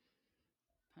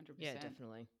 100%. Yeah,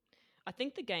 definitely. I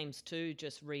think the games too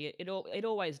it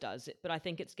always does it, but I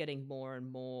think it's getting more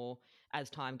and more as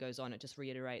time goes on. It just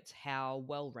reiterates how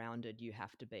well-rounded you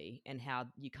have to be and how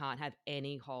you can't have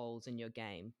any holes in your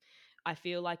game. I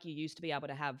feel like you used to be able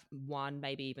to have one,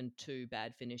 maybe even two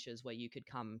bad finishes where you could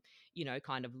come,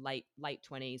 kind of late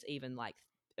 20s, even like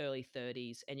early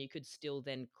 30s, and you could still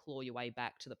then claw your way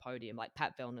back to the podium. Like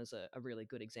Pat Vellner's a really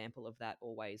good example of that,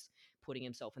 always putting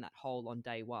himself in that hole on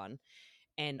day one.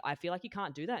 And I feel like you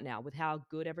can't do that now with how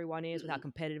good everyone is, with how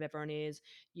competitive everyone is.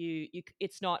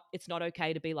 It's not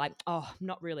okay to be like, oh, I'm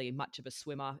not really much of a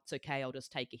swimmer. It's okay, I'll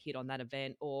just take a hit on that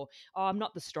event. Or, oh, I'm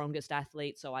not the strongest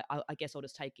athlete, so I guess I'll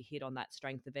just take a hit on that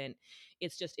strength event.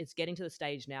 It's getting to the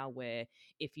stage now where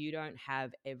if you don't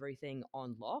have everything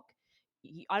on lock,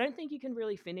 I don't think you can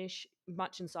really finish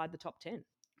much inside the top 10.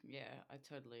 Yeah, I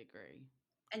totally agree.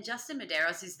 And Justin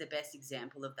Medeiros is the best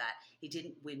example of that. He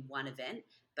didn't win one event,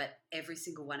 but every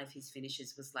single one of his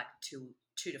finishes was like 2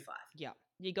 to 5. Yeah,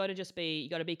 you got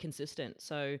to be consistent.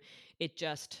 So it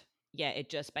just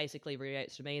basically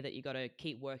reiterates to me that you got to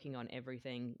keep working on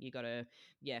everything. You got to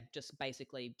just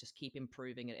basically just keep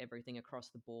improving at everything across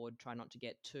the board. Try not to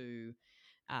get too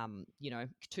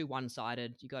too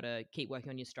one-sided. You got to keep working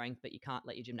on your strength, but you can't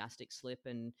let your gymnastics slip,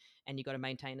 and you got to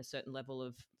maintain a certain level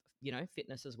of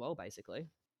fitness as well, basically.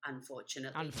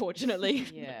 Unfortunately.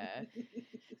 Yeah.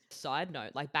 Side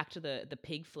note, like back to the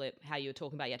pig flip, how you were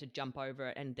talking about you had to jump over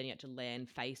it and then you had to land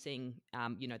facing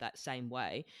that same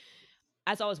way.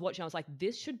 As I was watching, I was like,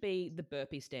 this should be the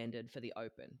burpee standard for the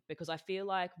Open, because I feel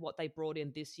like what they brought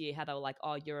in this year, how they were like,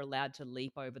 oh, you're allowed to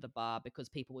leap over the bar because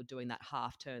people were doing that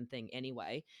half turn thing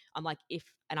anyway. I'm like,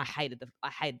 I hated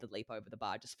the leap over the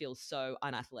bar. It just feels so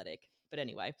unathletic. But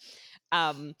anyway,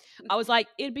 I was like,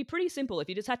 it'd be pretty simple if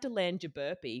you just had to land your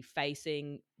burpee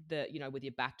facing with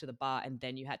your back to the bar, and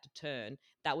then you had to turn.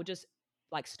 That would just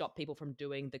like stop people from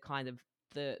doing the kind of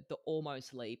the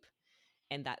almost leap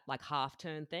and that like half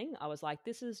turn thing. I was like,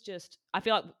 I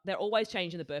feel like they're always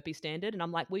changing the burpee standard. And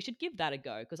I'm like, we should give that a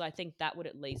go, because I think that would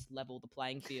at least level the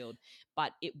playing field,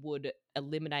 but it would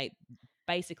eliminate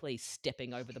basically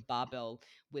stepping over the barbell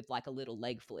with like a little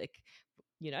leg flick,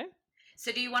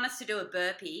 So do you want us to do a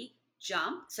burpee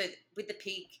jump? So with the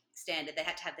pig standard, they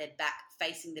had to have their back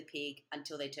facing the pig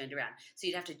until they turned around. So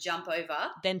you'd have to jump over,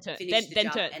 then turn, finish the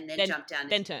jump, turn, and then jump down.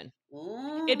 Then turn.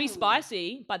 Ooh. It'd be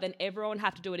spicy, but then everyone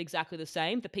have to do it exactly the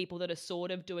same. The people that are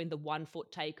sort of doing the 1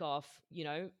 foot takeoff,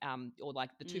 or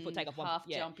like the 2 foot takeoff,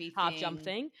 half jump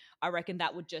thing. I reckon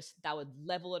that would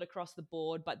level it across the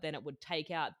board, but then it would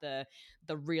take out the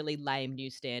really lame new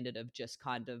standard of just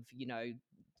kind of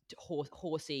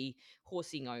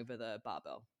horsing over the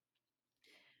barbell.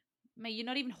 Mate, you're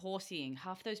not even horseying.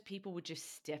 Half those people were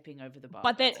just stepping over the barbell.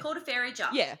 But then, it's called a fairy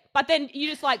jump. Yeah, but then you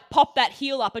just like pop that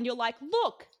heel up and you're like,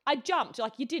 look, I jumped.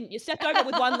 Like you didn't. You stepped over it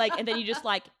with one leg and then you just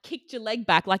like kicked your leg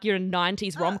back like you're in a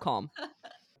 90s rom-com.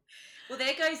 Well,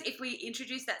 there goes, if we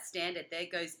introduce that standard, there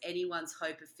goes anyone's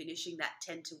hope of finishing that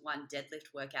 10-1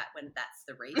 deadlift workout when that's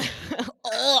the repeat.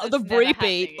 The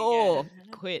repeat. Oh,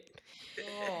 quit.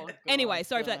 Oh, God, anyway,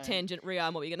 sorry for that tangent.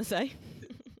 Rian, what were you going to say?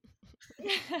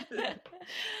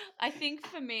 I think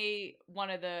for me,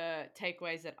 one of the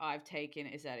takeaways that I've taken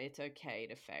is that it's okay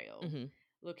to fail. Mm-hmm.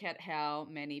 Look at how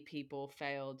many people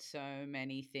failed so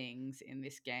many things in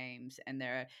this games, and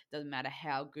doesn't matter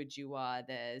how good you are,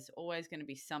 there's always going to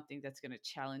be something that's going to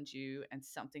challenge you and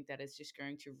something that is just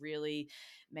going to really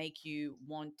make you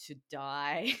want to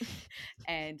die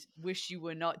and wish you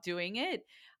were not doing it.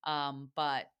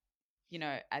 But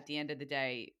at the end of the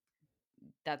day,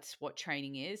 that's what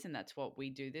training is, and that's what we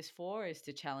do this for, is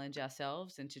to challenge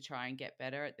ourselves and to try and get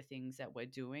better at the things that we're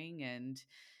doing. And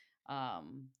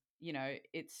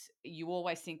you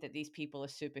always think that these people are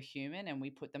superhuman and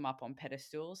we put them up on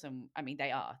pedestals, and I mean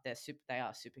they are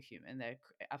superhuman, they're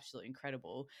absolutely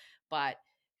incredible, but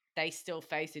they still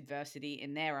face adversity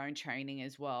in their own training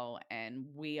as well, and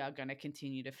we are going to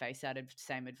continue to face that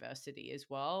same adversity as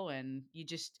well. And you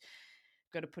just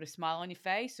got to put a smile on your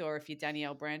face, or if you're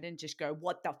Danielle Brandon, just go,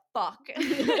 what the fuck?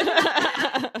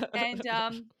 And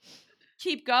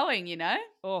keep going,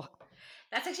 Oh,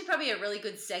 that's actually probably a really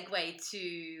good segue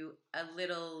to a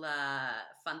little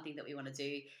fun thing that we want to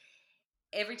do.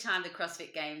 Every time the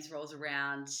CrossFit Games rolls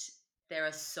around, there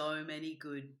are so many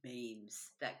good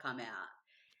memes that come out.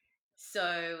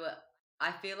 So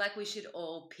I feel like we should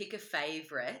all pick a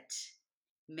favourite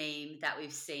meme that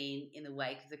we've seen in the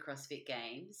wake of the CrossFit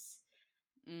Games.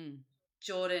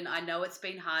 Jordan, I know it's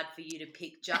been hard for you to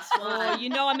pick just one. Oh, you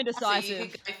know I'm indecisive. So you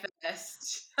can go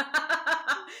first.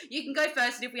 You can go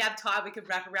first, and if we have time, we can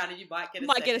wrap around and you might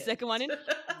get a second one in.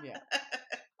 Yeah.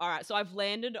 All right, so I've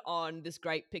landed on this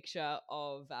great picture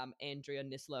of Andrea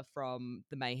Nisler from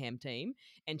the Mayhem team,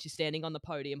 and she's standing on the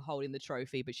podium holding the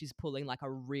trophy, but she's pulling like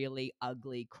a really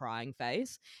ugly crying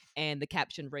face. And the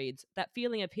caption reads, "That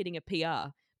feeling of hitting a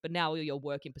PR, but now all your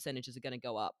working percentages are going to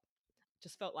go up."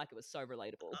 Just felt like it was so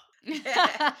relatable.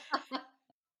 Yeah.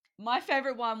 My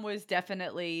favorite one was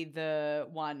definitely the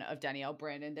one of Danielle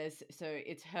Brandon. So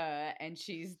it's her, and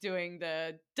she's doing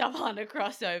the double under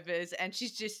crossovers, and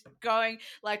she's just going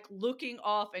like looking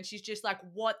off, and she's just like,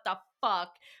 "What the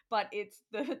fuck?" But it's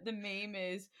the meme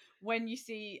is when you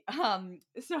see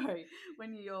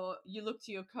when you look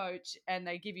to your coach and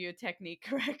they give you a technique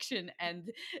correction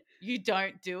and you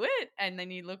don't do it, and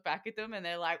then you look back at them and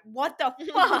they're like, "What the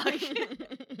fuck?"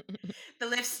 The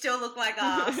lifts still look like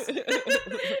ass.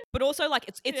 But also, like,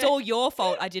 it's all your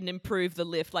fault I didn't improve the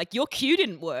lift. Like, your cue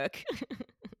didn't work.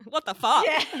 What the fuck?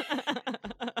 Yeah.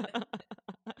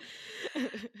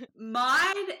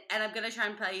 Mine, and I'm going to try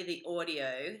and play you the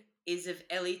audio, is of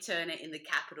Ellie Turner in the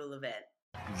Capitol event.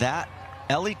 That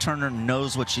Ellie Turner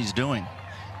knows what she's doing.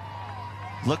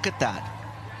 Look at that.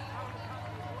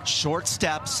 Short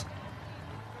steps,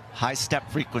 high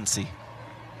step frequency.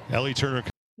 Ellie Turner.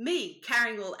 Me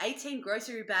carrying all 18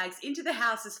 grocery bags into the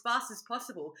house as fast as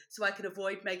possible so I could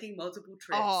avoid making multiple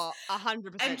trips. Oh,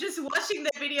 100%. And just watching the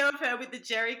video of her with the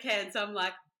jerry cans, I'm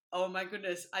like, oh my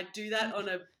goodness, I do that on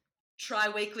a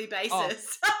tri-weekly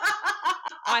basis. Oh.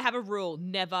 I have a rule,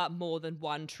 never more than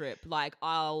one trip. Like,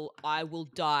 I will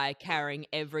die carrying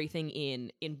everything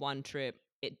in one trip.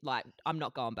 I'm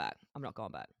not going back.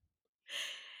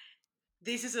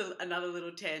 This is another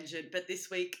little tangent, but this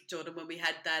week, Jordan, when we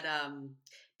had that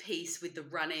piece with the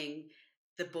running,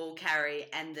 the ball carry,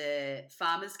 and the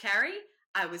farmer's carry,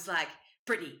 I was like,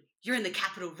 Brittany, you're in the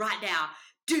Capitol right now.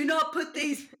 Do not put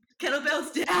these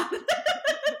kettlebells down.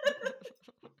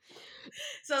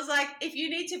 So I was like, if you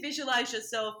need to visualize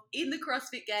yourself in the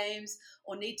CrossFit Games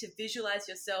or need to visualize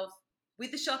yourself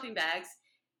with the shopping bags,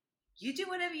 you do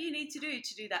whatever you need to do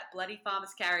that bloody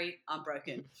farmer's carry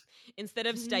unbroken. Instead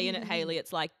of stay in it, Haley,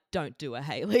 it's like, don't do a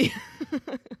Haley.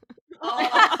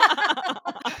 Oh.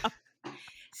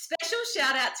 Special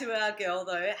shout out to our girl,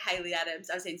 though, Haley Adams.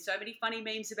 I've seen so many funny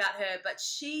memes about her, but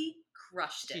she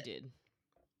crushed it. She did.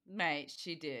 Mate,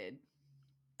 she did.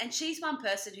 And she's one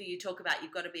person who you talk about,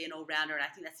 you've got to be an all-rounder, and I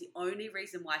think that's the only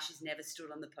reason why she's never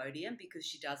stood on the podium, because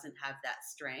she doesn't have that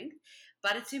strength.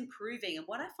 But it's improving. And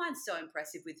what I find so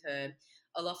impressive with her,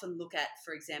 I'll often look at,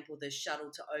 for example, the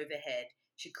shuttle to overhead.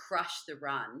 She crushed the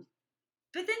run.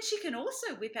 But then she can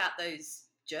also whip out those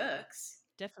jerks.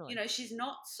 Definitely. You know, she's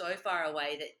not so far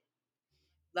away that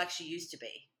like she used to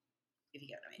be, if you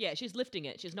get what I mean. Yeah, she's lifting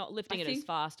it. She's not lifting it as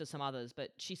fast as some others, but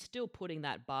she's still putting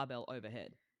that barbell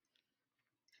overhead.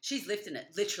 She's lifting it,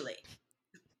 literally.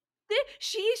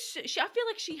 I feel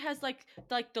like she has like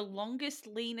the longest,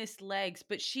 leanest legs,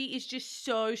 but she is just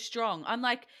so strong. I'm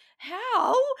like,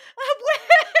 how?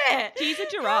 Where? She's a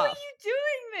giraffe. How are you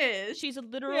doing this? She's a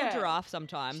literal giraffe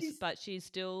sometimes, but she's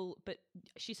still,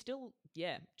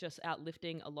 yeah, just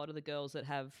outlifting a lot of the girls that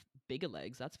have bigger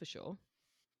legs, that's for sure.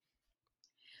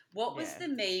 What was the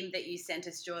meme that you sent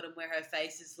us, Jordan, where her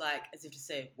face is like, as if to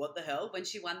say, what the hell, when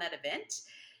she won that event?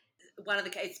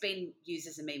 It's been used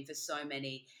as a meme for so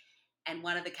many. And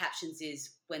one of the captions is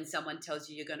when someone tells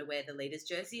you you're going to wear the leader's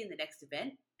jersey in the next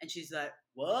event. And she's like,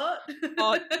 what?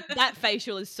 Oh, that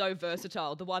facial is so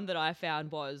versatile. The one that I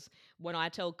found was when I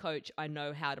tell coach I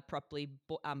know how to properly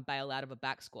bail out of a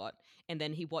back squat, and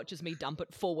then he watches me dump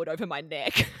it forward over my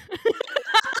neck.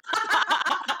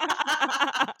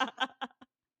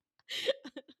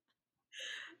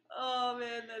 Oh,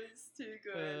 man, that is too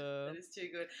good. That is too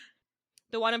good.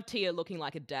 The one of Tia looking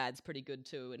like a dad's pretty good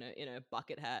too, in a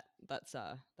bucket hat. That's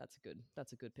a good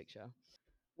picture.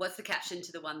 What's the caption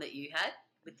to the one that you had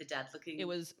with the dad looking? It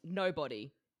was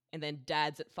nobody, and then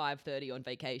dad's at 5:30 on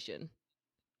vacation.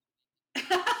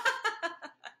 The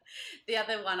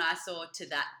other one I saw to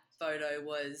that photo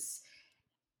was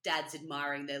dads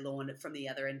admiring their lawn from the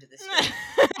other end of the street.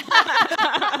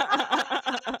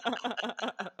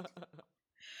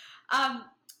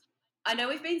 I know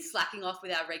we've been slacking off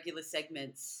with our regular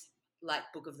segments like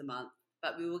Book of the Month,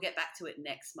 but we will get back to it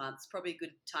next month. It's probably a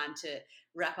good time to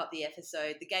wrap up the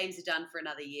episode. The games are done for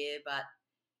another year, but,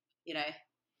 you know,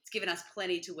 it's given us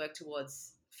plenty to work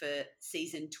towards for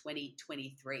season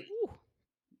 2023. Ooh,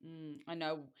 I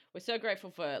know. We're so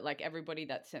grateful for like everybody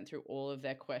that sent through all of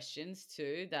their questions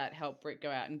too, that helped Brit go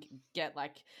out and get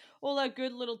like all our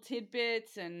good little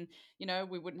tidbits. And, you know,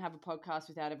 we wouldn't have a podcast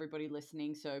without everybody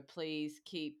listening. So please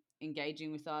keep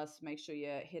engaging with us. Make sure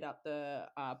you hit up the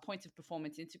Points of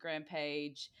Performance Instagram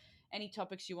page, any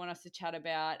topics you want us to chat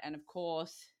about. And of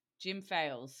course, gym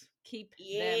fails. Keep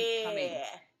them coming.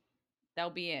 They'll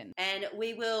be in. And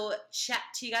we will chat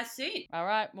to you guys soon. All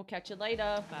right. We'll catch you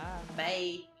later. Bye.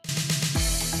 Bye.